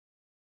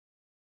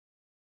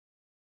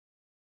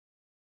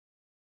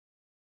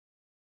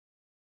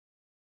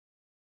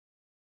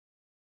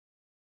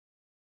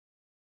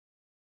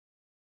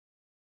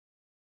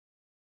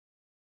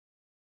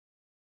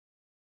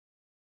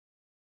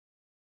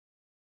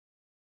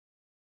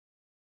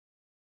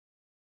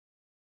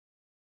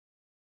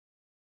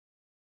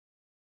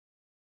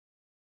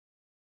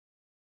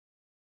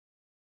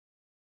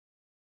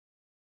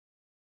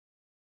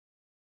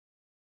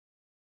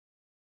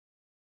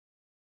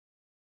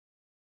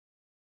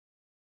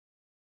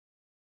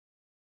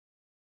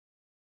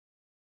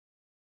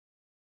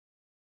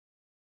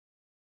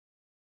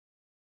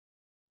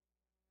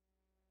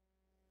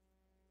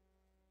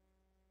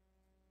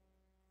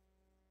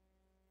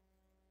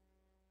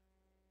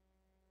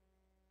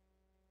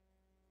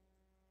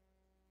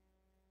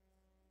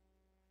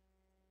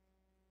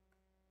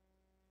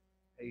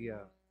Hey,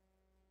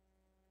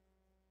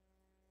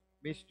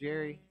 Miss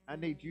Jerry, I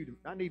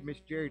need Miss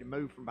Jerry to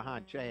move from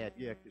behind Chad,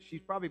 yeah, because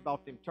she's probably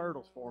bought them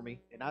turtles for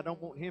me, and I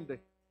don't want him to.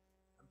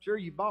 I'm sure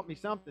you bought me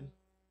something.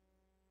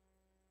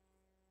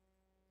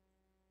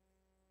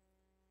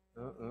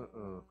 Uh.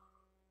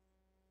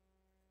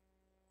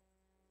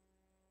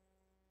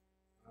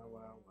 Wow,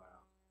 wow, wow.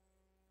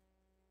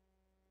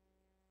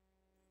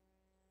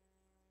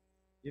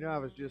 You know, I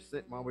was just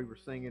sitting while we were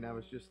singing. I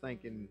was just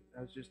thinking.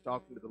 I was just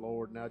talking to the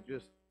Lord, and I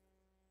just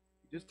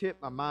hit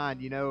my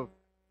mind. You know,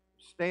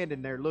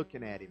 standing there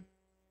looking at Him.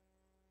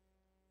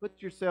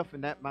 Put yourself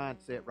in that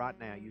mindset right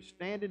now. You're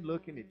standing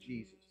looking at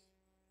Jesus.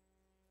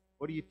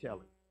 What do you tell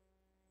Him?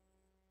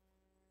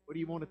 What do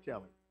you want to tell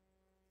Him?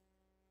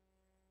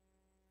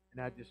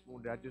 And I just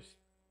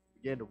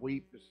began to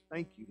weep. Just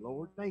thank you,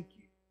 Lord. Thank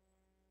you.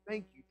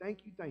 Thank you, thank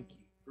you, thank you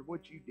for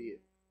what you did.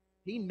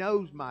 He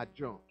knows my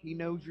junk. He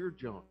knows your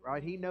junk,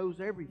 right? He knows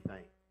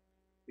everything.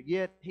 But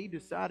yet, He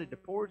decided to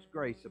pour His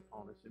grace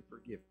upon us and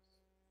forgive us.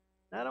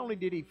 Not only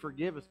did He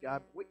forgive us,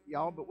 God,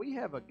 y'all, but we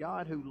have a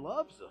God who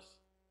loves us.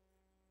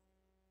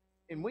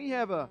 And we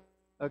have a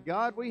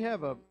God,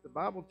 the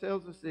Bible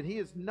tells us that He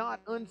is not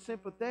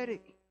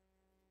unsympathetic.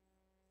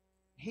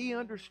 He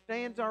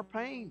understands our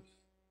pains.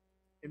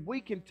 And we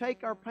can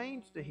take our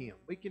pains to Him.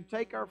 We can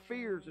take our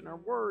fears and our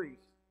worries.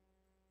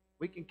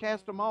 We can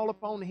cast them all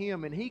upon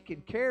Him, and He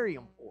can carry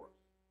them for us.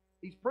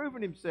 He's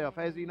proven Himself,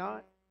 has He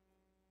not?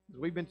 As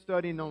we've been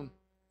studying on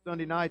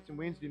Sunday nights and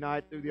Wednesday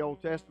night through the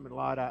Old Testament a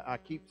lot, I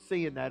keep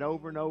seeing that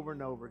over and over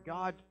and over.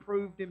 God's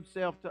proved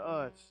Himself to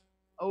us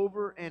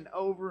over and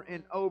over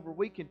and over.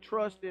 We can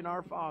trust in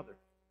our Father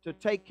to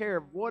take care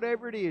of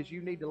whatever it is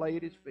you need to lay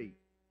at His feet.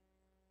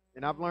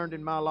 And I've learned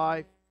in my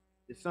life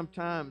that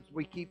sometimes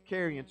we keep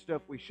carrying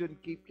stuff we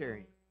shouldn't keep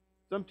carrying.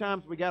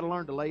 Sometimes we got to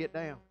learn to lay it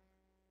down.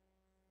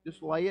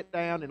 Just lay it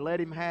down and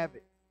let Him have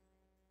it.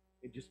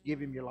 And just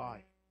give Him your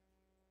life.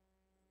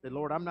 Say,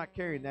 Lord, I'm not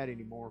carrying that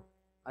anymore.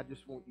 I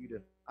just want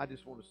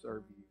to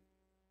serve you.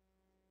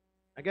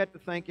 I got to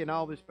thinking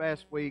all this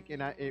past week,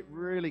 and it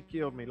really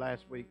killed me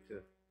last week.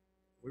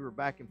 We were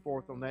back and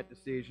forth on that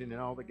decision,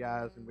 and all the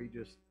guys, and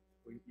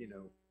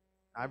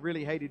I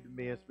really hated to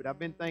miss, but I've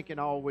been thinking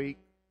all week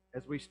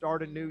as we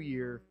start a new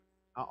year.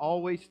 I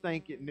always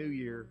think at New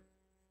Year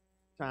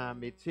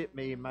time, it's hit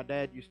me, and my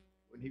dad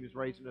when he was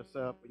raising us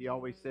up, he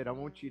always said, I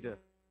want you to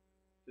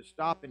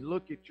stop and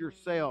look at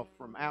yourself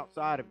from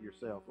outside of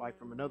yourself, like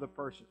from another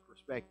person's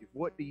perspective.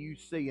 What do you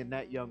see in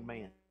that young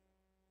man?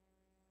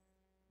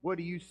 What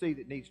do you see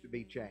that needs to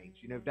be changed?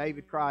 You know,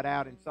 David cried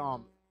out in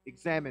Psalm,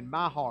 examine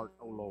my heart,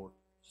 O Lord.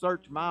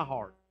 Search my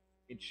heart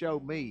and show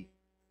me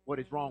what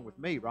is wrong with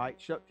me, right?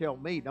 Tell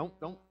me,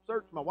 don't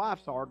search my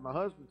wife's heart, my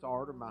husband's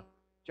heart, or my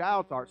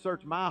child's heart.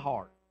 Search my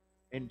heart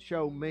and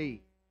show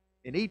me.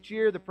 And each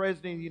year, the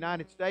President of the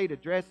United States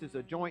addresses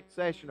a joint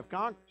session of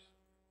Congress,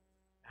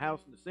 the House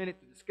and the Senate,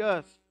 to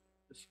discuss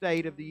the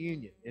state of the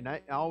Union. And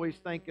I always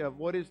think of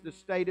what is the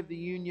state of the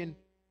Union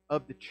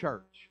of the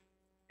church.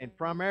 And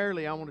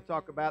primarily, I want to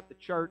talk about the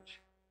church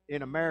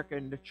in America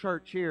and the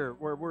church here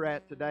where we're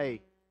at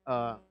today.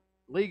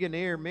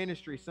 Ligonier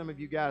Ministry, some of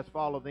you guys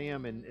follow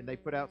them, and they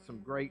put out some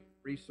great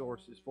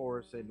resources for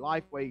us. And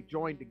Lifeway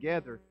joined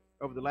together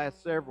over the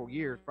last several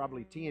years,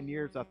 probably 10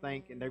 years, I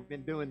think, and they've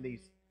been doing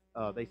these.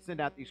 They send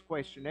out these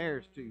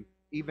questionnaires to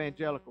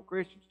evangelical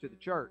Christians, to the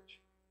church.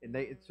 And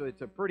so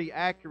it's a pretty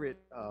accurate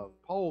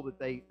poll that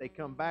they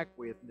come back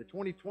with. And the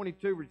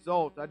 2022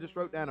 results, I just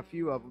wrote down a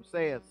few of them,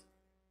 says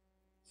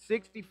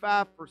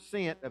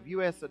 65% of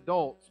U.S.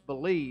 adults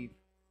believe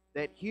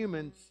that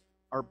humans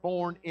are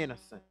born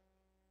innocent.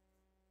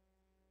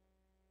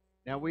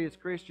 Now, we as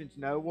Christians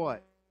know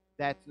what?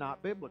 That's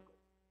not biblical.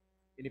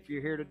 And if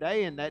you're here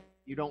today and that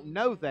you don't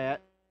know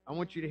that, I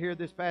want you to hear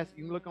this passage.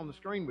 You can look on the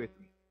screen with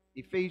me.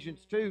 Ephesians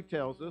 2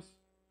 tells us,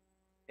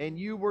 and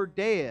you were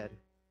dead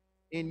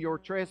in your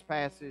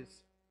trespasses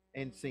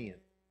and sin.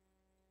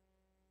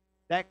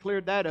 That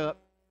cleared that up.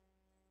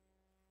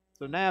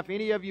 So now if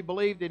any of you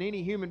believe that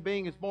any human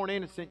being is born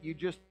innocent, you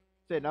just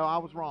said, no, I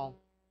was wrong.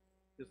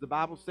 Because the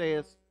Bible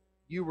says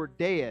you were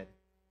dead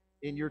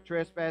in your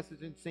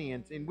trespasses and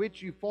sins, in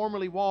which you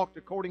formerly walked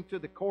according to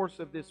the course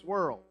of this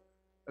world,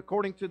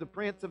 according to the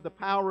prince of the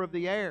power of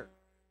the air,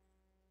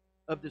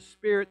 of the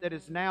spirit that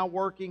is now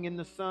working in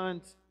the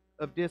sons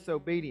of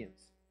disobedience.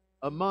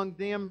 Among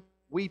them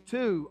we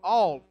too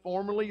all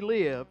formerly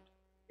lived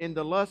in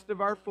the lust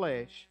of our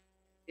flesh,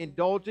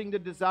 indulging the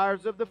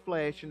desires of the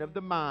flesh and of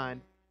the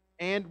mind,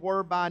 and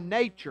were by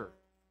nature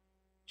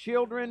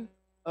children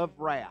of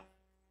wrath,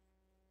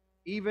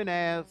 even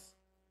as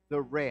the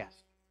rest.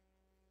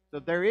 So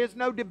there is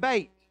no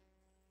debate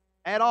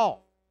at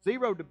all.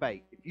 Zero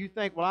debate. If you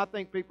think, well, I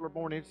think people are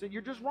born innocent,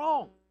 you're just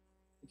wrong.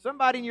 And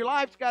somebody in your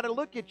life's got to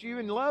look at you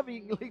and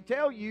lovingly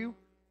tell you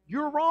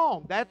you're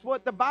wrong. That's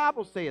what the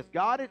Bible says.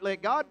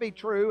 Let God be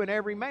true and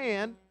every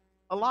man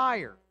a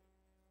liar.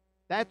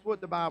 That's what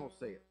the Bible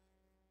says.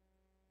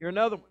 Here's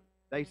another one.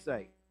 They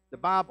say, the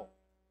Bible,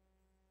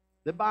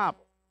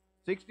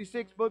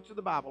 66 books of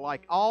the Bible,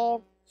 like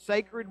all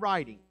sacred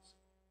writings,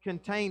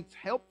 contains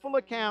helpful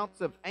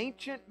accounts of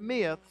ancient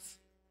myths,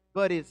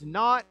 but is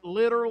not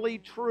literally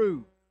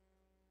true.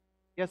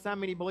 Guess how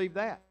many believe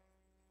that?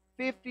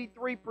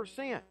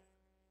 53%.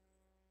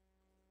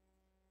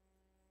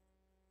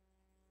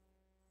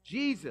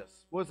 Jesus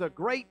was a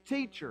great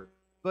teacher,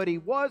 but he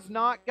was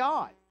not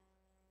God.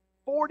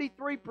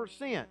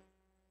 43%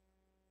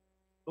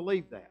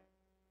 believed that,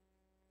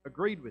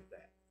 agreed with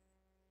that.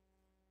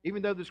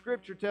 Even though the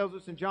Scripture tells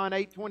us in John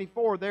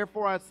 8:24,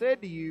 therefore I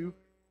said to you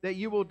that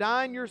you will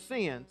die in your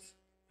sins,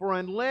 for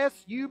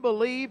unless you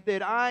believe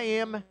that I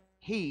am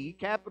He,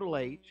 capital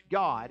H,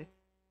 God,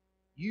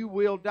 you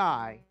will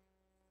die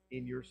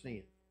in your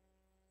sins.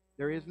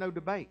 There is no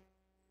debate.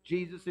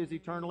 Jesus is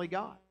eternally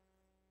God.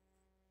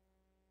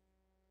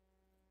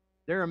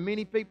 There are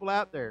many people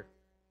out there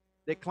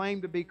that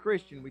claim to be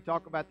Christian. We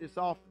talk about this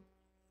often,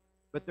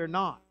 but they're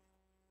not.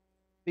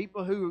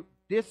 People who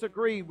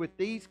disagree with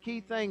these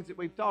key things that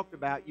we've talked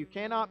about. You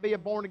cannot be a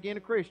born-again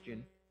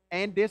Christian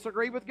and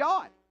disagree with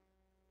God.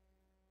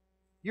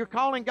 You're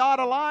calling God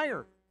a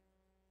liar.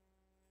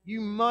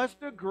 You must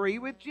agree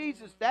with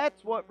Jesus.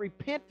 That's what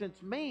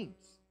repentance means,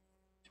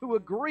 to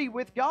agree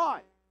with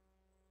God.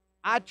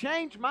 I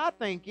change my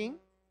thinking,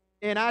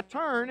 and I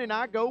turn and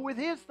I go with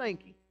His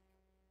thinking.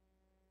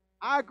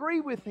 I agree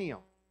with Him.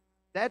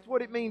 That's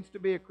what it means to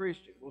be a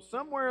Christian. Well,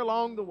 somewhere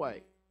along the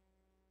way,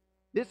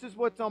 this is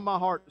what's on my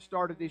heart at the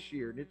start of this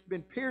year, and it's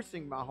been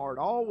piercing my heart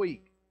all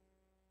week.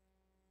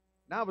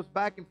 And I was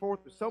back and forth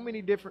with so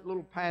many different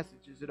little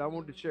passages that I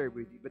wanted to share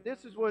with you, but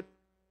this is what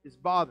is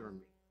bothering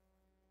me.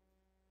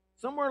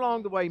 Somewhere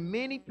along the way,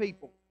 many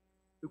people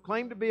who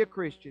claim to be a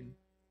Christian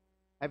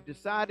have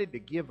decided to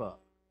give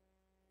up.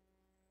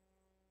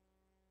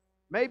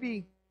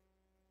 Maybe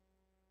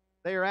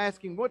they are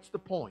asking, what's the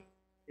point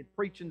in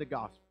preaching the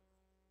gospel?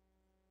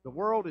 The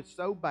world is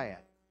so bad.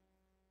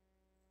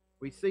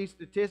 We see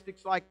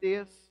statistics like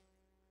this.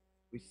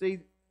 We see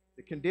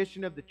the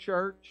condition of the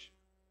church,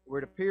 where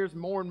it appears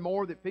more and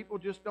more that people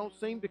just don't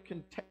seem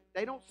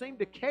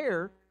to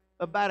care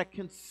about a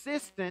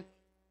consistent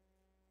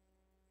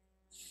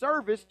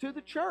service to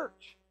the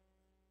church.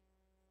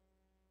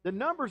 The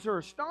numbers are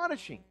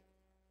astonishing.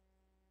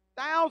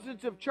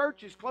 Thousands of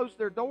churches closed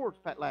their doors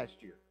last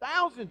year.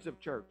 Thousands of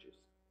churches.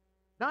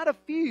 Not a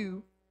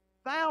few,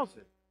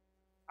 thousands.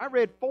 I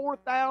read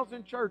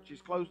 4,000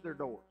 churches closed their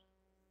doors.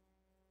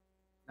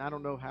 I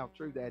don't know how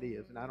true that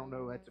is, and I don't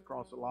know that's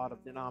across a lot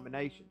of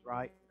denominations,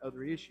 right?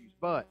 Other issues.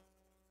 But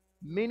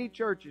many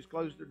churches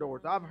closed their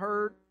doors. I've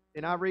heard,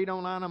 and I read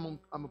online,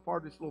 I'm a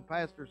part of this little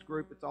pastors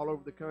group. It's all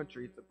over the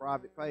country. It's a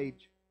private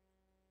page.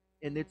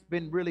 And it's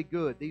been really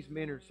good. These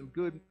men are some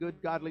good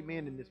godly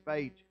men in this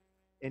page.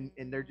 And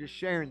they're just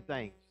sharing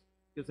things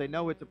because they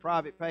know it's a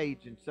private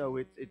page. And so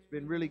it's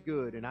been really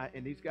good.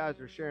 And these guys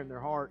are sharing their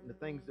heart and the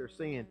things they're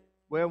seeing.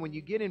 Well, when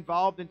you get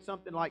involved in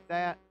something like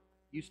that,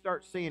 you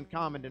start seeing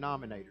common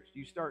denominators.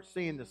 You start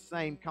seeing the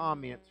same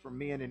comments from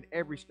men in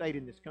every state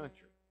in this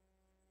country.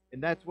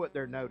 And that's what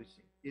they're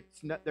noticing.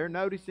 They're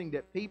noticing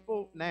that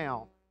people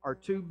now are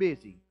too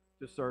busy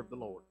to serve the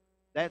Lord.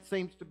 That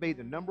seems to be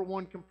the number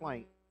one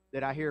complaint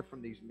that I hear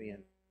from these men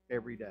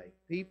every day.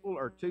 People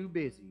are too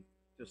busy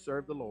to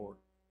serve the Lord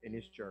in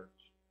His church.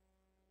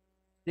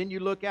 Then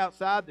you look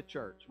outside the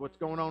church, what's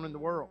going on in the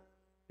world.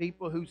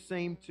 People who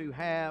seem to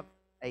have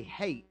a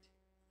hate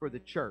for the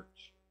church.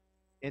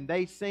 And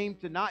they seem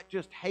to not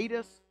just hate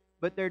us,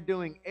 but they're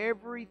doing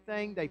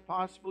everything they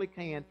possibly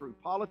can through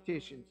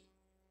politicians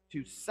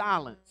to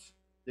silence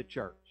the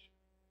church.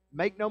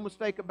 Make no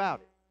mistake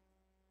about it.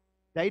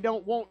 They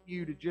don't want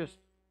you to just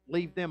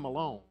leave them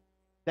alone.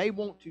 They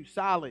want to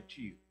silence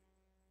you.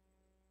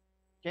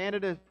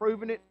 Canada has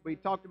proven it. We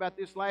talked about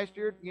this last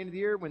year at the end of the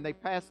year when they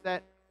passed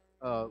that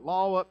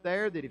law up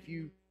there that if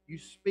you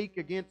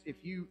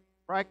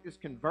practice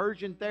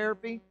conversion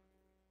therapy,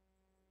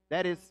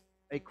 that is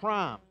a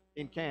crime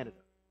in Canada.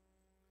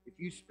 If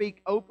you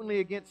speak openly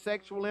against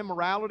sexual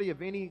immorality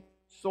of any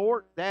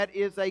sort, that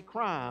is a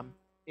crime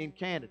in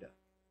Canada.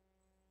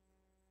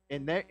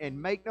 And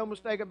make no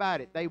mistake about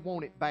it, they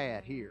want it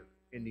bad here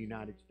in the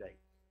United States.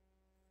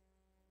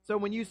 So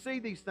when you see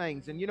these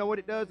things, and you know what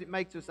it does? It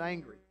makes us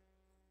angry.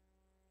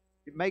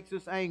 It makes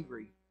us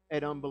angry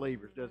at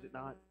unbelievers, does it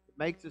not? It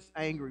makes us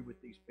angry with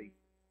these people.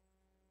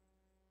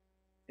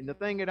 And the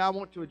thing that I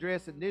want to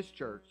address in this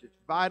church, it's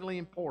vitally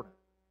important,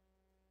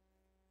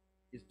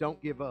 is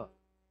don't give up.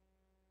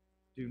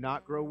 Do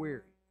not grow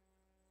weary.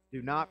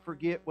 Do not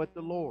forget what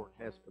the Lord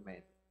has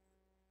commanded.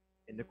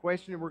 And the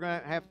question that we're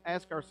going to have to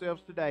ask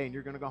ourselves today, and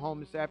you're going to go home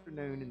this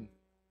afternoon and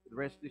for the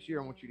rest of this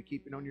year, I want you to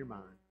keep it on your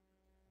mind.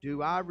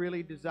 Do I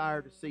really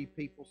desire to see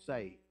people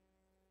saved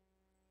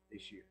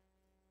this year?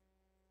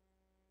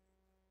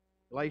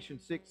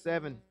 Galatians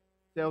 6:7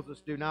 tells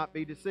us, do not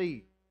be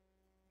deceived.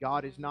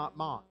 God is not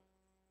mocked.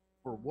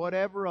 For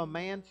whatever a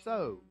man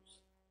sows,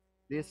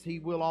 this he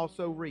will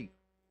also reap.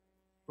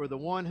 For the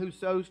one who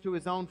sows to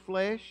his own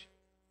flesh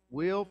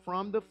will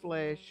from the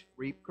flesh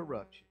reap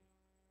corruption.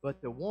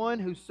 But the one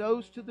who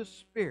sows to the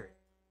Spirit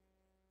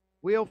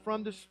will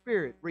from the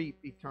Spirit reap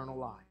eternal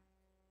life.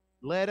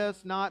 let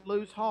us not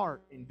lose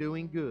heart in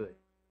doing good,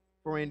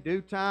 for in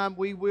due time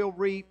we will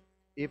reap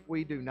if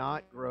we do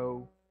not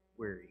grow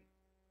weary.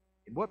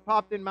 And what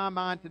popped in my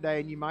mind today,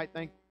 and you might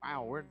think,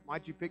 wow,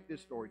 why'd you pick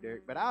this story,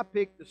 Derek? But I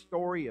picked the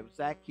story of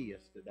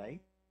Zacchaeus today.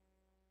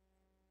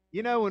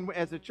 You know, and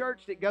as a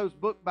church that goes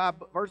book by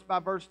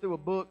verse through a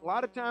book, a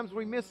lot of times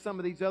we miss some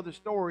of these other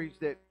stories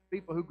that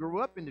people who grew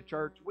up in the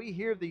church, we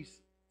hear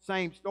these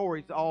same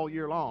stories all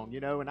year long, you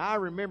know. And I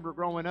remember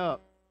growing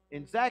up,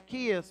 and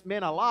Zacchaeus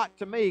meant a lot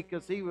to me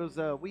because he was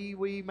a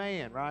wee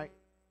man, right?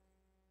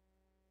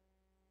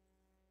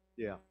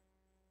 Yeah.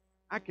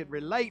 I could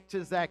relate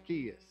to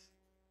Zacchaeus.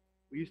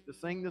 We used to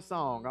sing the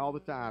song all the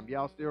time. Do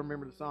y'all still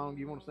remember the song?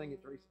 Do you want to sing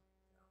it, Teresa?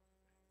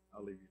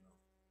 I'll leave you alone.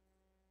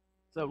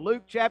 So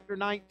Luke chapter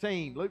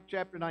 19. Luke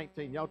chapter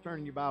 19. Y'all turn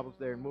in your Bibles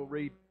there and we'll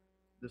read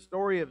the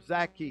story of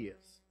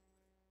Zacchaeus.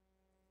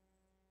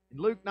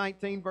 In Luke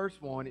 19 verse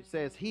 1 it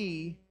says,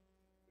 he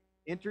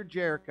entered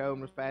Jericho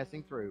and was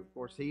passing through. Of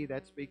course,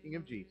 that's speaking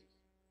of Jesus.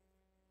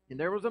 And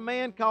there was a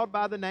man called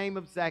by the name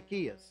of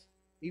Zacchaeus.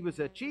 He was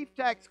a chief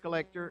tax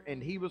collector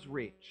and he was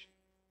rich.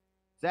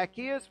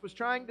 Zacchaeus was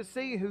trying to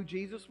see who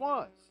Jesus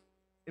was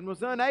and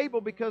was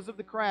unable because of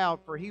the crowd,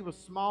 for he was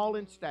small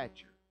in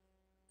stature.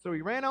 So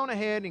he ran on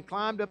ahead and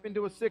climbed up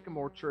into a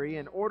sycamore tree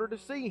in order to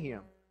see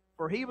him,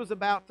 for he was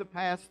about to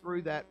pass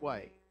through that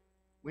way.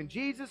 When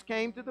Jesus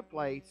came to the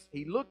place,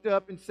 he looked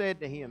up and said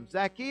to him,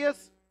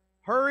 Zacchaeus,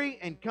 hurry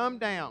and come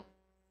down,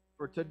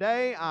 for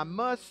today I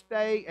must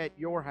stay at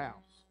your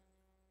house.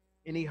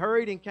 And he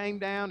hurried and came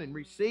down and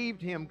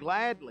received him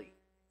gladly.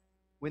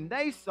 When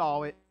they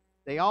saw it,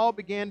 they all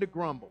began to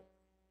grumble,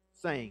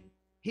 saying,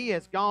 he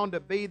has gone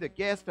to be the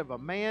guest of a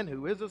man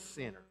who is a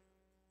sinner.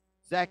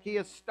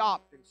 Zacchaeus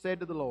stopped and said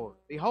to the Lord,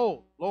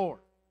 behold, Lord,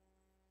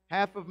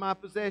 half of my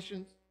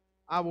possessions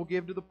I will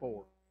give to the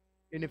poor.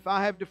 And if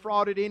I have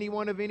defrauded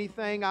anyone of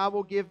anything, I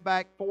will give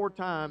back 4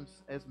 times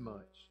as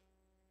much.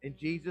 And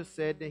Jesus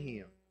said to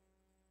him,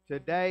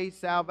 today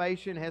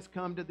salvation has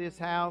come to this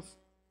house,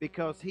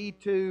 because he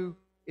too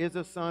is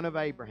a son of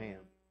Abraham.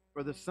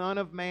 For the Son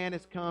of Man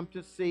has come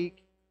to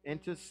seek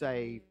and to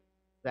save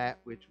that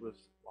which was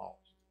lost.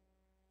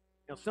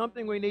 Now,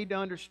 something we need to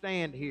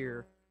understand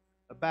here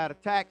about a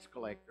tax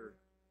collector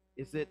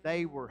is that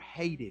they were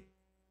hated.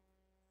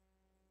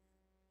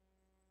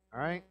 All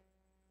right?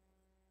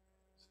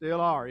 Still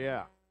are,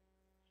 yeah.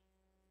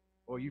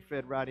 Well, you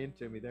fed right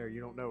into me there. You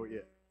don't know it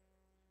yet.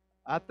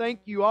 I think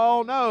you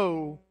all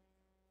know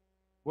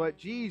what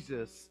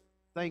Jesus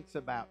thinks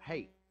about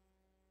hate.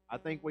 I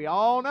think we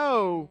all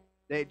know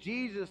that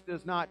Jesus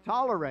does not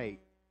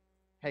tolerate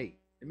hate.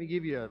 Let me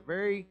give you a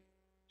very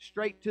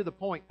straight to the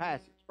point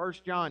passage. 1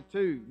 John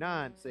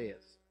 2:9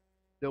 says,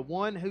 the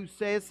one who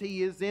says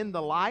he is in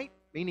the light,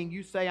 meaning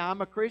you say,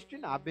 I'm a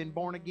Christian, I've been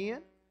born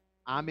again,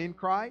 I'm in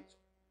Christ.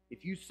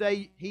 If you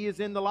say he is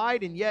in the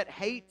light and yet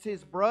hates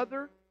his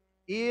brother,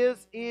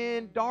 is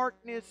in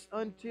darkness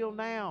until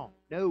now.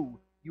 No,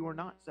 you are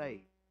not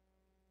saved,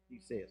 he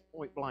says,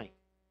 point blank.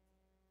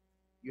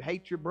 You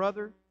hate your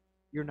brother,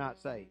 you're not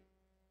saved.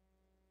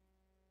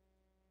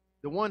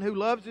 The one who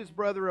loves his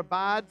brother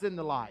abides in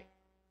the light,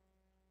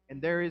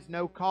 and there is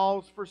no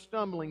cause for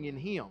stumbling in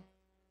him.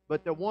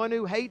 But the one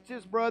who hates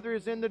his brother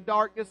is in the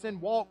darkness and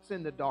walks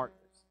in the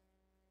darkness.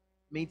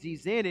 It means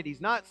he's in it,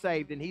 he's not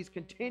saved, and he's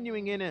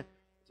continuing in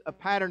a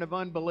pattern of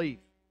unbelief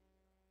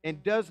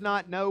and does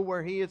not know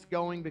where he is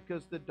going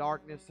because the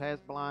darkness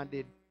has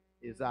blinded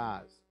his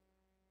eyes.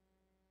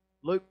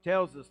 Luke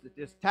tells us that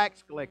this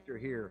tax collector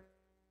here,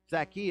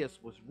 Zacchaeus,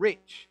 was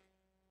rich.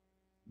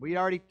 We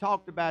already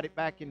talked about it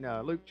back in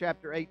Luke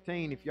chapter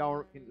 18. If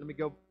y'all can, let me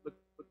go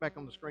look back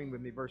on the screen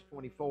with me, verse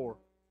 24.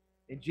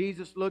 And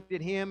Jesus looked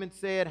at him and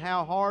said,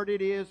 how hard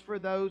it is for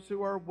those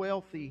who are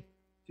wealthy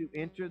to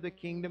enter the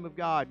kingdom of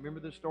God. Remember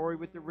the story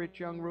with the rich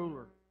young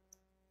ruler?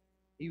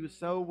 He was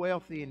so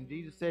wealthy, and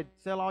Jesus said,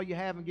 sell all you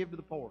have and give to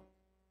the poor.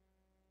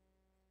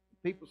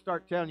 People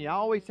start telling you, I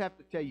always have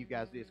to tell you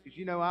guys this, because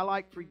you know I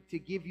like to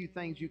give you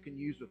things you can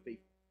use with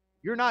people.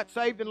 You're not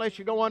saved unless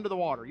you go under the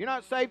water. You're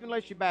not saved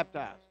unless you're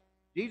baptized.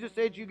 Jesus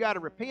said you got to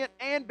repent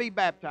and be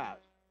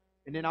baptized.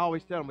 And then I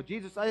always tell them, well,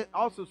 Jesus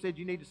also said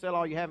you need to sell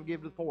all you have and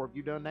give to the poor. Have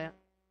you done that?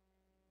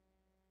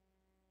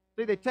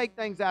 See, they take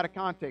things out of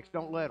context.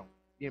 Don't let them.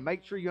 You know,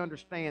 make sure you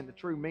understand the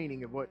true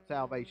meaning of what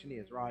salvation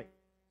is, right?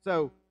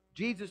 So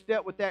Jesus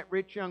dealt with that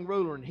rich young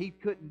ruler, and he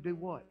couldn't do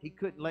what? He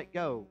couldn't let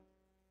go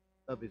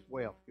of his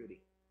wealth, could he?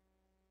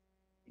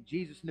 And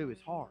Jesus knew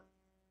his heart.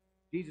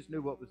 Jesus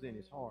knew what was in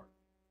his heart.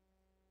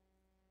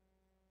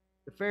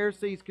 The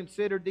Pharisees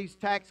considered these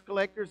tax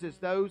collectors as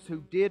those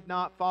who did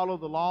not follow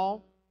the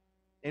law,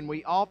 and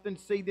we often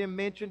see them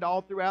mentioned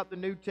all throughout the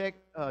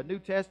New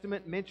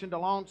Testament, mentioned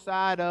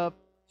alongside of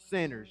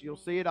sinners. You'll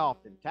see it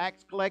often.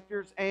 Tax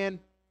collectors and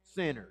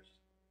sinners.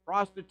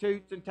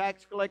 Prostitutes and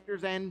tax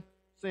collectors and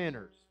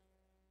sinners.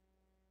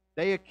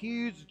 They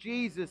accused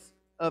Jesus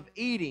of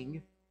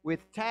eating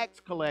with tax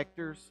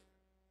collectors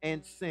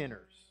and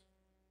sinners.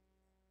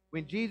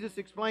 When Jesus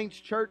explains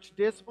church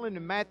discipline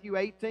in Matthew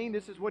 18,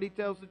 this is what he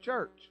tells the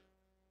church.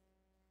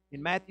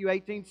 In Matthew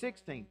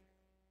 18:16,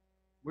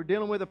 We're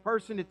dealing with a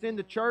person that's in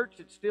the church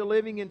that's still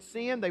living in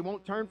sin. They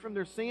won't turn from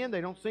their sin.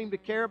 They don't seem to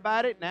care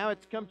about it. Now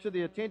it's come to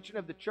the attention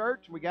of the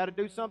church. We got to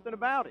do something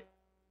about it.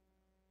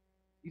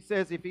 He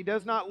says, if he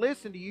does not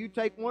listen to you,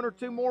 take one or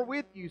two more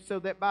with you, so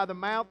that by the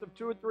mouth of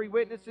two or three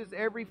witnesses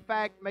every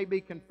fact may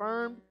be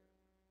confirmed.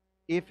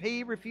 If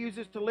he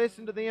refuses to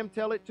listen to them,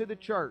 tell it to the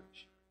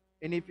church.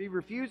 And if he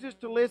refuses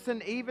to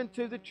listen even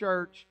to the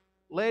church,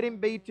 let him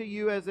be to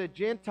you as a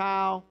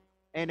Gentile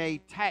and a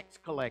tax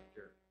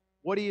collector.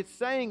 What he is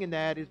saying in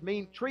that is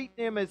treat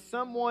them as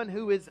someone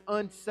who is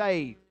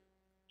unsaved.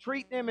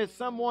 Treat them as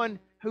someone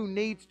who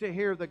needs to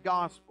hear the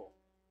gospel.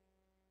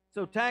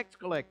 So tax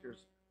collectors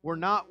were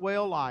not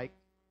well liked,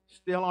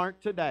 still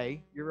aren't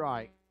today, you're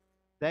right.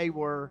 They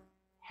were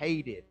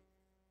hated.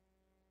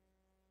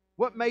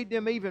 What made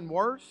them even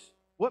worse,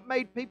 what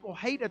made people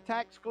hate a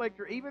tax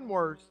collector even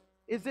worse,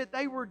 is that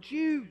they were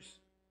Jews.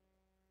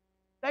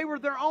 They were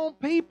their own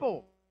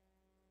people.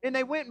 And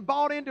they went and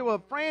bought into a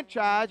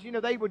franchise. You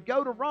know, they would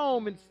go to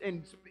Rome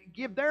and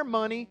give their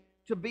money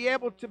to be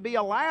able to be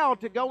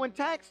allowed to go and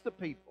tax the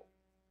people.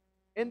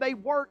 And they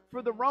worked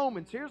for the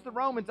Romans. Here's the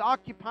Romans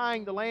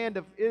occupying the land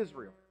of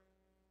Israel.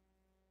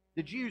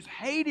 The Jews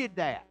hated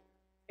that.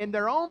 And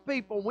their own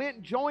people went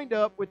and joined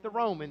up with the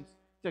Romans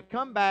to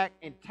come back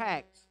and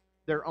tax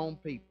their own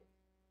people.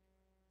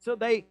 So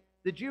the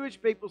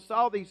Jewish people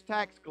saw these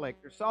tax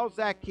collectors, saw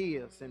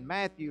Zacchaeus and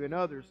Matthew and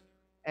others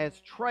as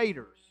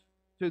traitors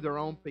to their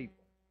own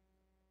people.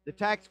 The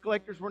tax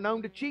collectors were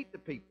known to cheat the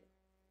people.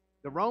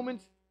 The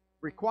Romans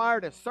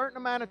required a certain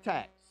amount of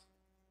tax.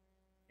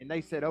 And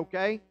they said,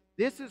 okay,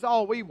 this is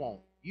all we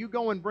want. You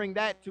go and bring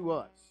that to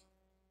us.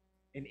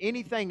 And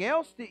anything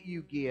else that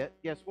you get,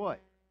 guess what?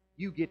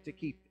 You get to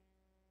keep it.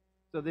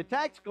 So the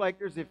tax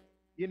collectors, if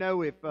you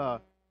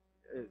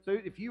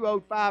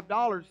owed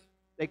 $5,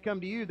 they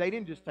come to you, they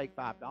didn't just take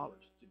 $5 to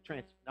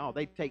transfer. No,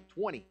 they'd take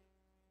 20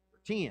 or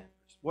 10.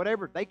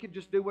 Whatever, they could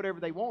just do whatever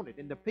they wanted.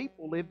 And the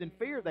people lived in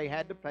fear they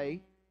had to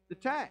pay the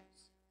tax.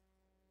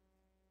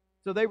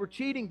 So they were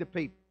cheating the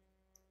people.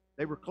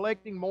 They were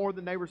collecting more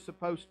than they were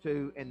supposed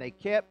to, and they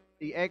kept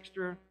the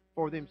extra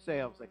for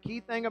themselves. The key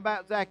thing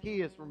about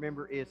Zacchaeus,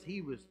 remember, is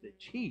he was the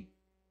chief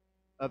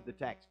of the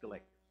tax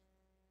collectors.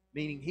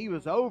 Meaning he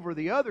was over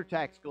the other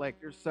tax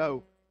collectors,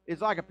 so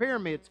it's like a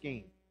pyramid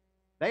scheme.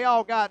 They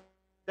all got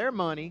their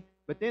money,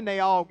 but then they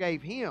all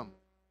gave him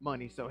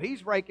money. So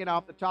he's raking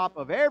off the top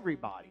of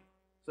everybody.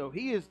 So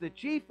he is the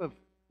chief of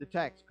the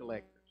tax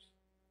collectors.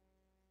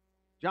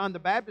 John the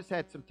Baptist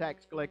had some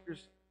tax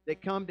collectors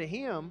that come to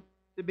him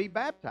to be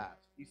baptized.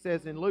 He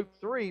says in Luke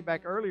 3,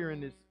 back earlier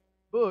in his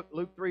book,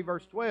 Luke 3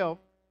 verse 12,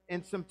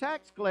 and some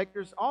tax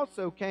collectors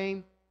also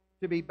came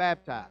to be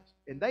baptized.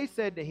 And they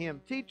said to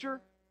him, Teacher,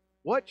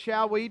 what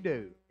shall we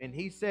do? And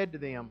he said to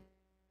them,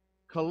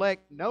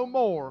 collect no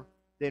more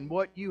than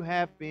what you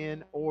have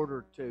been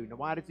ordered to. Now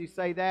why does he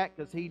say that?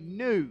 Because he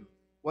knew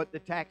what the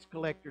tax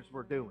collectors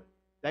were doing.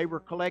 They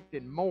were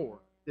collecting more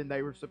than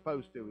they were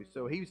supposed to.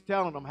 So he was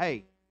telling them,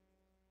 hey,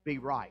 be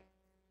right.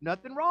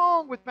 Nothing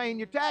wrong with paying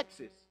your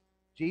taxes.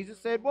 Jesus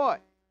said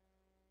what?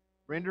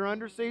 Render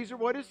unto Caesar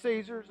what is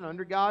Caesar's, and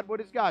unto God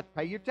what is God's.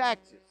 Pay your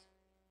taxes.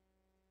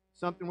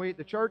 Something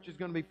the church is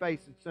going to be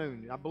facing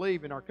soon, I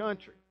believe, in our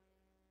country.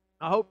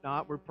 I hope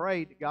not. We're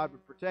praying that God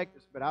would protect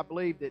us, but I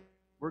believe that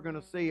we're going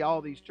to see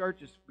all these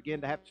churches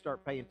begin to have to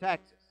start paying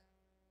taxes.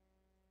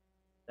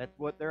 That's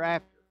what they're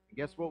after. And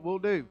guess what we'll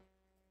do?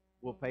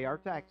 We'll pay our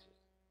taxes.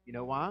 You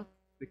know why?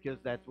 Because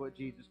that's what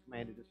Jesus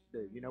commanded us to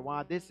do. You know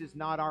why? This is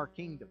not our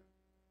kingdom.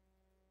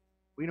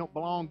 We don't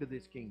belong to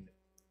this kingdom.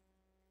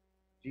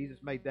 Jesus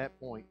made that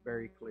point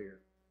very clear.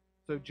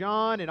 So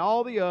John and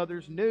all the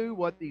others knew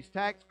what these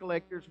tax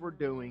collectors were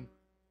doing,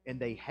 and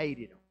they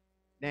hated them.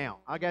 Now,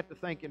 I got to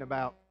thinking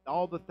about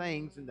all the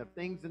things and the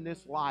things in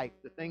this life,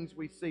 the things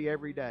we see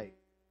every day.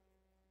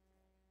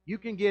 You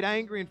can get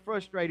angry and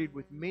frustrated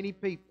with many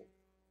people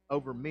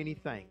over many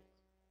things.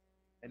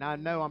 And I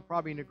know I'm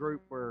probably in a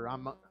group where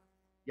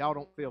y'all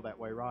don't feel that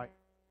way, right?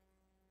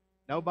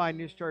 Nobody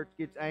in this church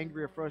gets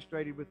angry or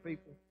frustrated with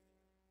people?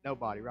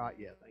 Nobody, right?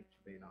 Yeah, thanks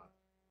for being honest.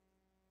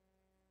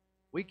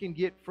 We can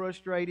get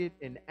frustrated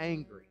and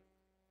angry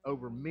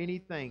over many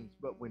things,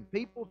 but when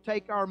people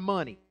take our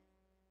money,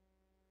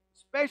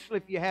 especially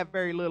if you have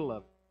very little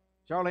of it.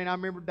 Charlie and I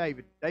remember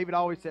David. David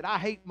always said, I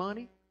hate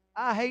money.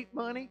 I hate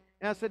money.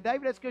 And I said,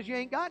 David, that's because you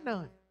ain't got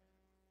none.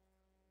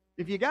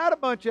 If you got a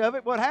bunch of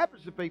it, what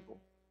happens to people?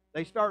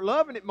 They start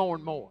loving it more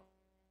and more.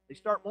 They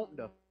start wanting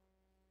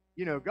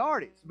to,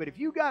 guard it. But if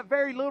you got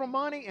very little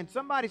money and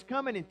somebody's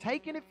coming and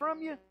taking it from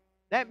you,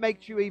 that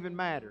makes you even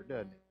madder,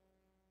 doesn't it?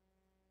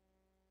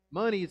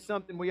 Money is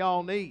something we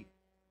all need.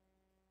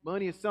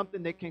 Money is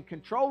something that can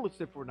control us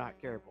if we're not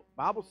careful.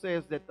 The Bible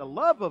says that the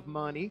love of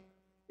money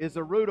is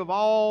the root of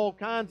all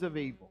kinds of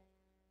evil.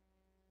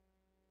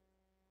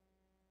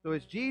 So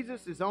as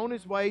Jesus is on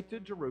his way to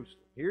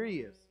Jerusalem, here he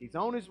is. He's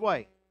on his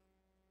way.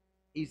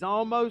 He's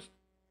almost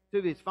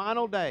to his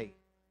final day.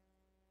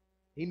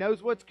 He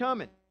knows what's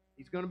coming.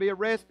 He's going to be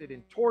arrested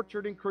and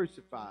tortured and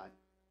crucified.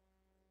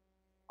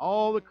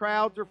 All the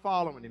crowds are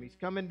following him. He's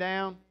coming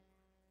down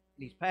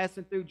And he's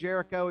passing through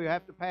Jericho. He'll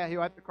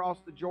have to cross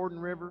the Jordan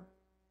River,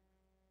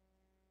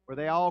 where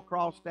they all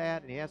crossed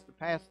at, and he has to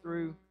pass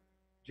through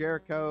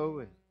Jericho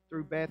and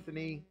through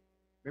Bethany.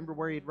 Remember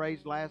where he had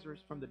raised Lazarus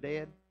from the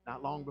dead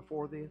not long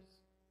before this,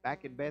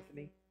 back in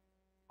Bethany?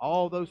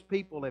 All those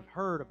people have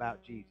heard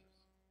about Jesus.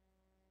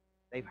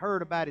 They've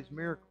heard about his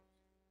miracles,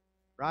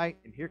 right?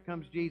 And here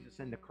comes Jesus,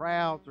 and the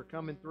crowds are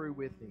coming through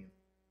with him.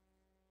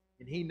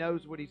 And he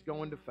knows what he's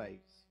going to face.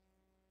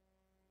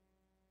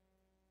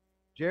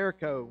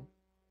 Jericho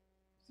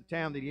is the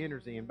town that he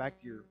enters in.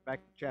 Back to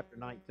chapter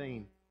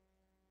 19.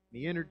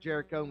 He entered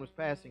Jericho and was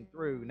passing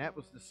through, and that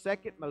was the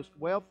second most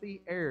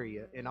wealthy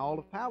area in all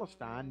of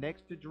Palestine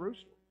next to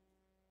Jerusalem.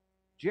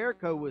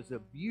 Jericho was a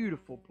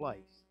beautiful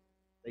place,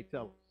 they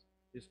tell us,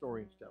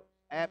 historians tell us.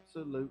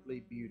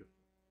 Absolutely beautiful.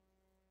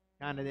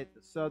 Kind of at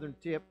the southern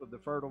tip of the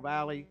Fertile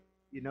Valley,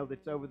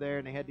 that's over there,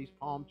 and they had these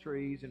palm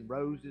trees and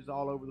roses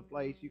all over the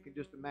place. You can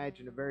just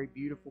imagine a very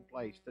beautiful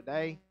place.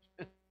 Today,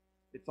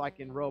 it's like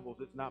in rubble.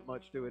 It's not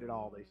much to it at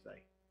all, they say.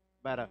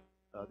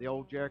 The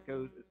old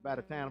Jericho is about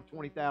a town of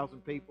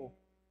 20,000 people.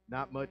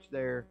 Not much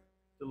there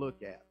to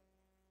look at.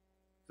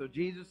 So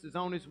Jesus is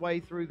on his way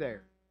through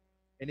there.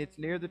 And it's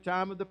near the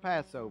time of the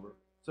Passover.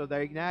 So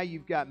now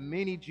you've got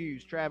many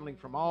Jews traveling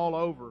from all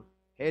over,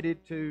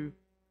 headed to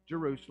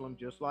Jerusalem,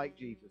 just like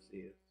Jesus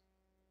is.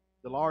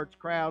 The large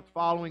crowds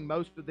following,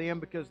 most of them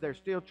because they're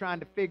still trying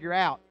to figure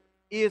out,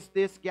 is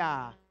this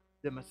guy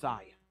the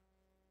Messiah?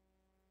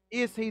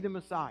 Is he the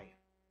Messiah?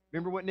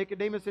 Remember what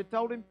Nicodemus had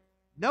told him?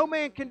 No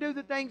man can do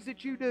the things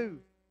that you do.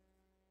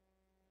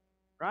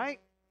 Right?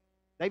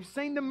 They've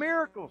seen the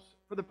miracles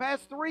for the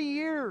past 3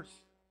 years.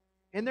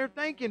 And they're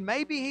thinking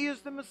maybe he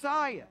is the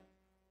Messiah.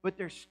 But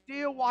they're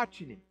still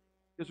watching him.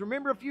 Because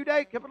remember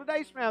a couple of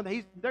days from now,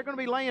 they're going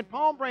to be laying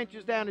palm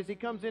branches down as he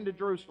comes into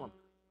Jerusalem.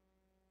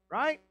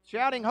 Right?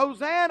 Shouting,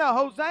 Hosanna,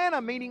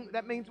 Hosanna,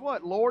 that means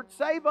what? Lord,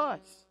 save us.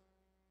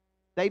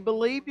 They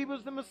believed he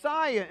was the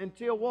Messiah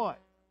until what?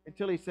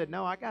 Until he said,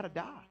 no, I got to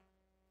die.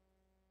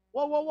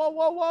 Whoa, whoa, whoa,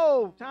 whoa,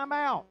 whoa, time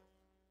out.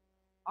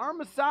 Our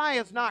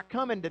Messiah is not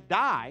coming to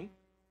die.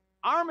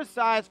 Our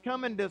Messiah is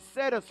coming to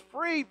set us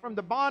free from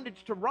the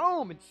bondage to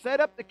Rome and set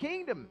up the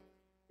kingdom.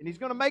 And he's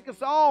going to make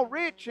us all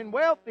rich and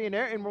wealthy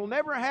and we'll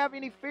never have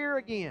any fear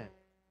again.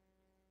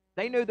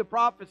 They knew the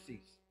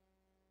prophecies.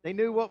 They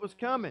knew what was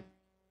coming.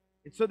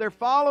 And so they're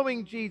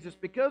following Jesus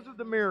because of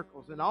the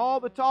miracles and all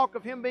the talk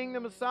of him being the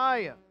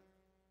Messiah.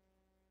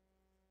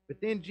 But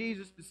then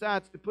Jesus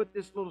decides to put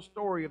this little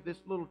story of this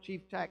little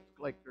chief tax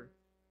collector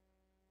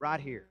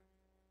right here.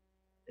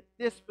 At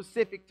this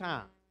specific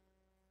time.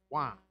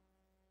 Why?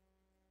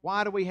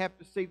 Why do we have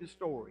to see the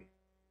story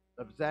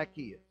of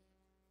Zacchaeus?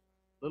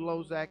 Little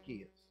old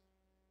Zacchaeus.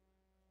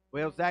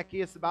 Well,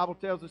 Zacchaeus, the Bible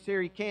tells us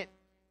here, he can't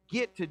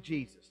get to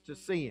Jesus to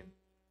see him.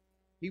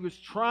 He was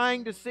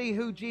trying to see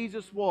who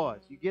Jesus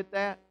was. You get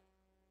that?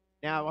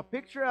 Now,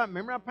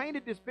 remember I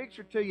painted this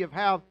picture to you of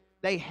how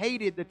they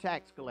hated the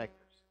tax collectors.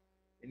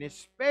 And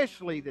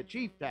especially the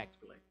chief tax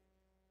collector.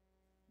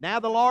 Now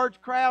the large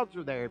crowds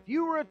are there. If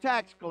you were a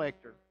tax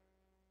collector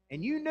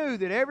and you knew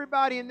that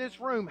everybody in this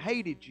room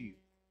hated you,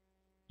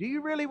 do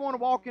you really want to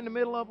walk in the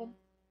middle of them?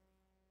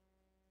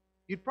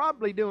 You'd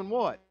probably doing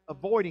what?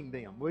 Avoiding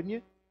them, wouldn't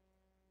you?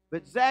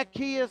 But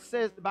Zacchaeus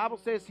says, the Bible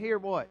says here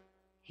what?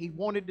 He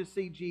wanted to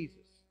see Jesus.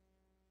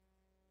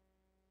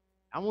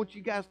 I want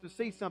you guys to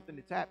see something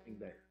that's happening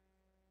there.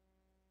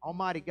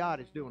 Almighty God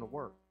is doing a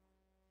work.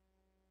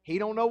 He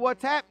don't know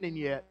what's happening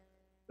yet,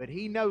 but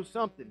he knows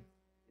something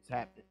is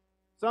happening.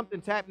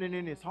 Something's happening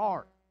in his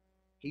heart.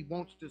 He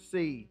wants to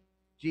see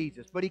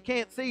Jesus, but he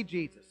can't see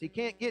Jesus. He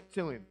can't get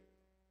to him.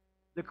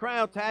 The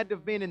crowds had to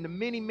have been in the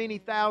many, many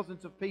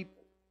thousands of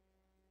people.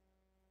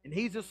 And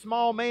he's a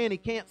small man. He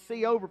can't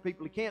see over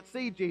people. He can't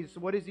see Jesus.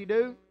 So what does he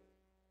do?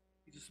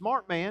 He's a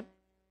smart man.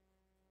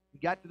 He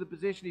got to the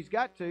position he's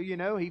got to,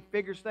 he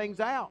figures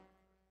things out.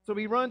 So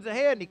he runs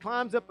ahead and he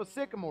climbs up a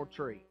sycamore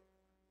tree.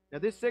 Now,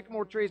 this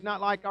sycamore tree is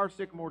not like our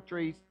sycamore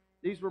trees.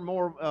 These were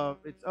more,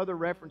 it's other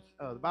reference,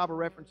 the Bible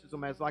references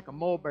them as like a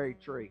mulberry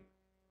tree.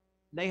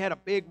 And they had a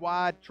big,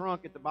 wide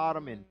trunk at the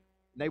bottom, and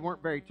they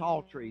weren't very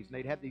tall trees, and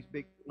they'd have these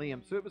big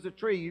limbs. So it was a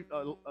tree,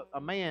 a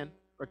man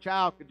or a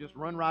child could just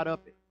run right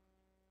up it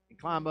and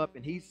climb up.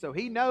 And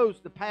he knows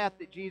the path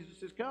that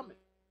Jesus is coming.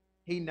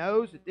 He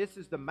knows that this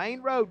is the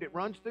main road that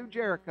runs through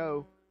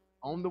Jericho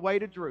on the way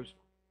to Jerusalem.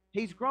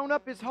 He's grown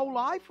up his whole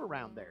life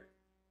around there.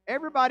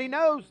 Everybody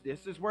knows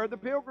this is where the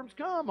pilgrims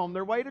come on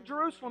their way to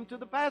Jerusalem to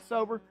the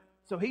Passover.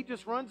 So he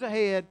just runs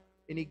ahead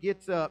and he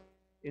gets up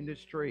in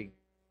this tree.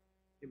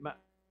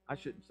 I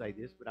shouldn't say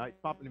this, but it's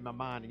popping in my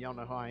mind, and y'all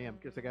know how I am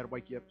because I got to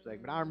wake you up a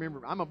second. But I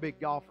remember I'm a big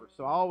golfer,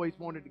 so I always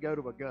wanted to go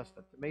to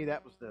Augusta. To me,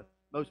 that was the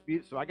most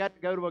beautiful. So I got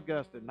to go to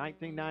Augusta in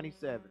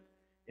 1997.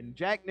 And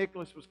Jack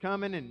Nicklaus was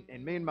coming,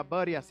 and me and my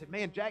buddy, I said,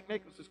 man, Jack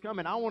Nicklaus is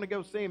coming. I want to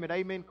go see him at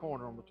Amen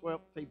Corner on the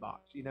 12th tee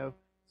box,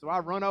 So I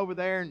run over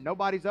there, and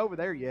nobody's over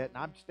there yet, and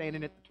I'm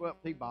standing at the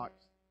 12th tee box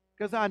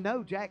because I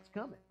know Jack's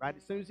coming, right?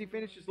 As soon as he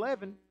finishes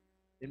 11,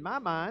 in my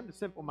mind, the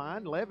simple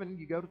mind, 11,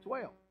 you go to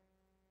 12.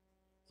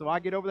 So I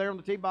get over there on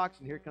the tee box,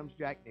 and here comes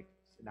Jack Nicklaus.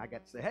 And I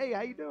got to say, hey,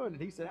 how you doing?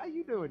 And he said, how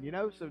you doing? You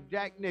know, so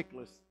Jack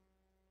Nicklaus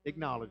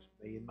acknowledged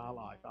me in my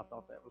life. I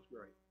thought that was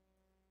great.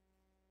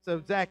 So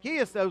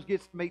Zacchaeus, though,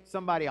 gets to meet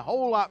somebody a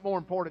whole lot more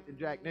important than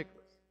Jack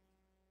Nicklaus.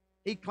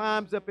 He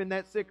climbs up in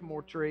that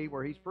sycamore tree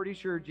where he's pretty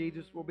sure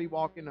Jesus will be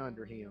walking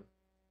under him.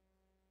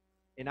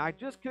 And I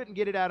just couldn't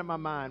get it out of my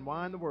mind.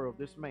 Why in the world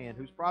this man,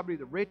 who's probably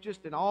the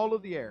richest in all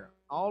of the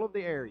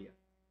area,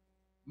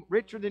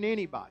 richer than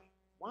anybody,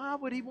 why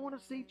would he want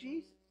to see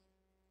Jesus?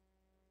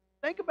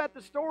 Think about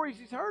the stories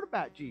he's heard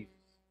about Jesus.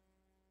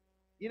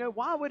 You know,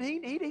 why would he?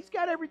 He's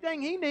got everything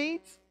he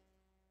needs.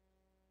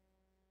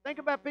 Think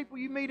about people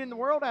you meet in the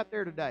world out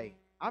there today.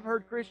 I've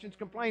heard Christians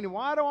complaining,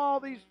 why do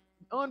all these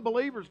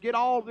unbelievers get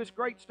all this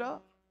great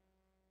stuff?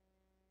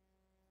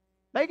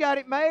 They got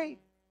it made.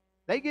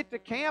 They get to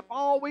camp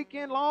all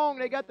weekend long.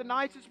 They got the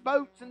nicest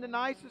boats and the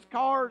nicest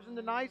cars and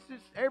the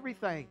nicest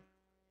everything.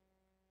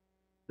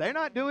 They're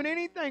not doing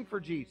anything for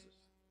Jesus.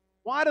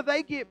 Why do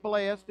they get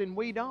blessed and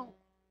we don't?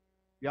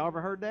 Y'all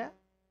ever heard that?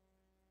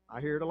 I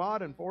hear it a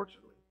lot,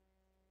 unfortunately.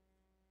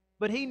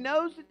 But he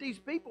knows that these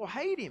people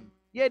hate him,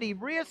 yet he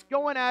risks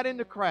going out in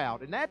the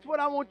crowd. And that's what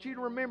I want you to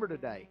remember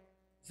today.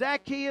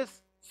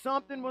 Zacchaeus,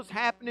 something was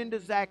happening to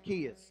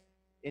Zacchaeus,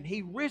 and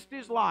he risked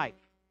his life.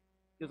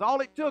 Because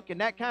all it took in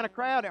that kind of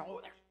crowd, oh,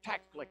 there's a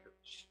tax collector.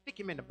 Stick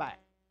him in the back.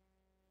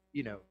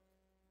 You know,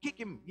 kick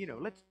him, you know,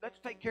 let's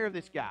take care of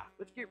this guy.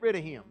 Let's get rid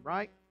of him,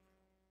 right?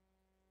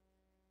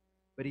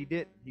 But he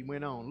didn't. He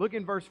went on. Look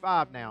in verse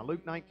 5 now,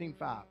 Luke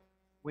 19:5.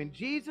 When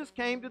Jesus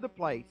came to the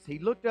place, he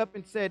looked up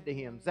and said to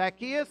him,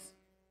 Zacchaeus,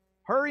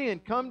 hurry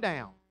and come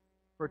down,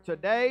 for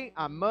today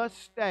I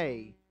must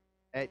stay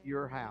at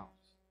your house.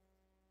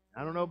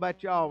 I don't know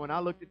about y'all. When I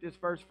looked at this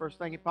verse, first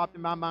thing that popped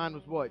in my mind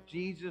was what?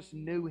 Jesus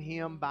knew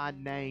him by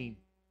name.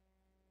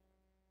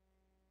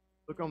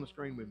 Look on the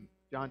screen with me.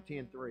 John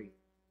 10:3.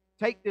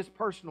 Take this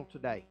personal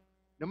today.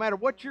 No matter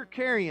what you're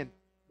carrying,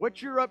 what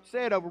you're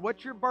upset over,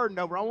 what you're burdened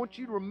over, I want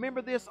you to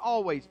remember this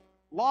always.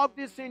 Log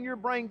this in your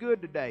brain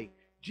good today.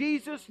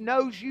 Jesus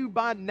knows you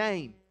by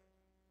name.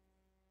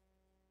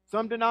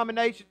 Some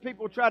denominations,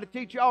 people will try to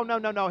teach you, oh,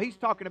 no, he's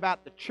talking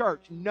about the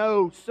church.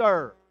 No,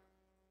 sir.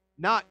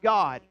 Not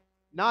God.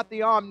 Not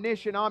the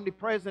omniscient,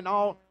 omnipresent,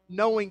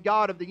 all-knowing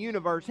God of the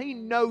universe. He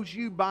knows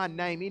you by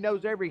name. He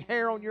knows every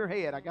hair on your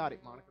head. I got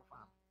it, Monica.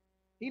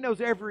 He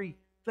knows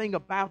everything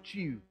about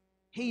you.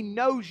 He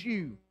knows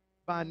you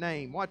by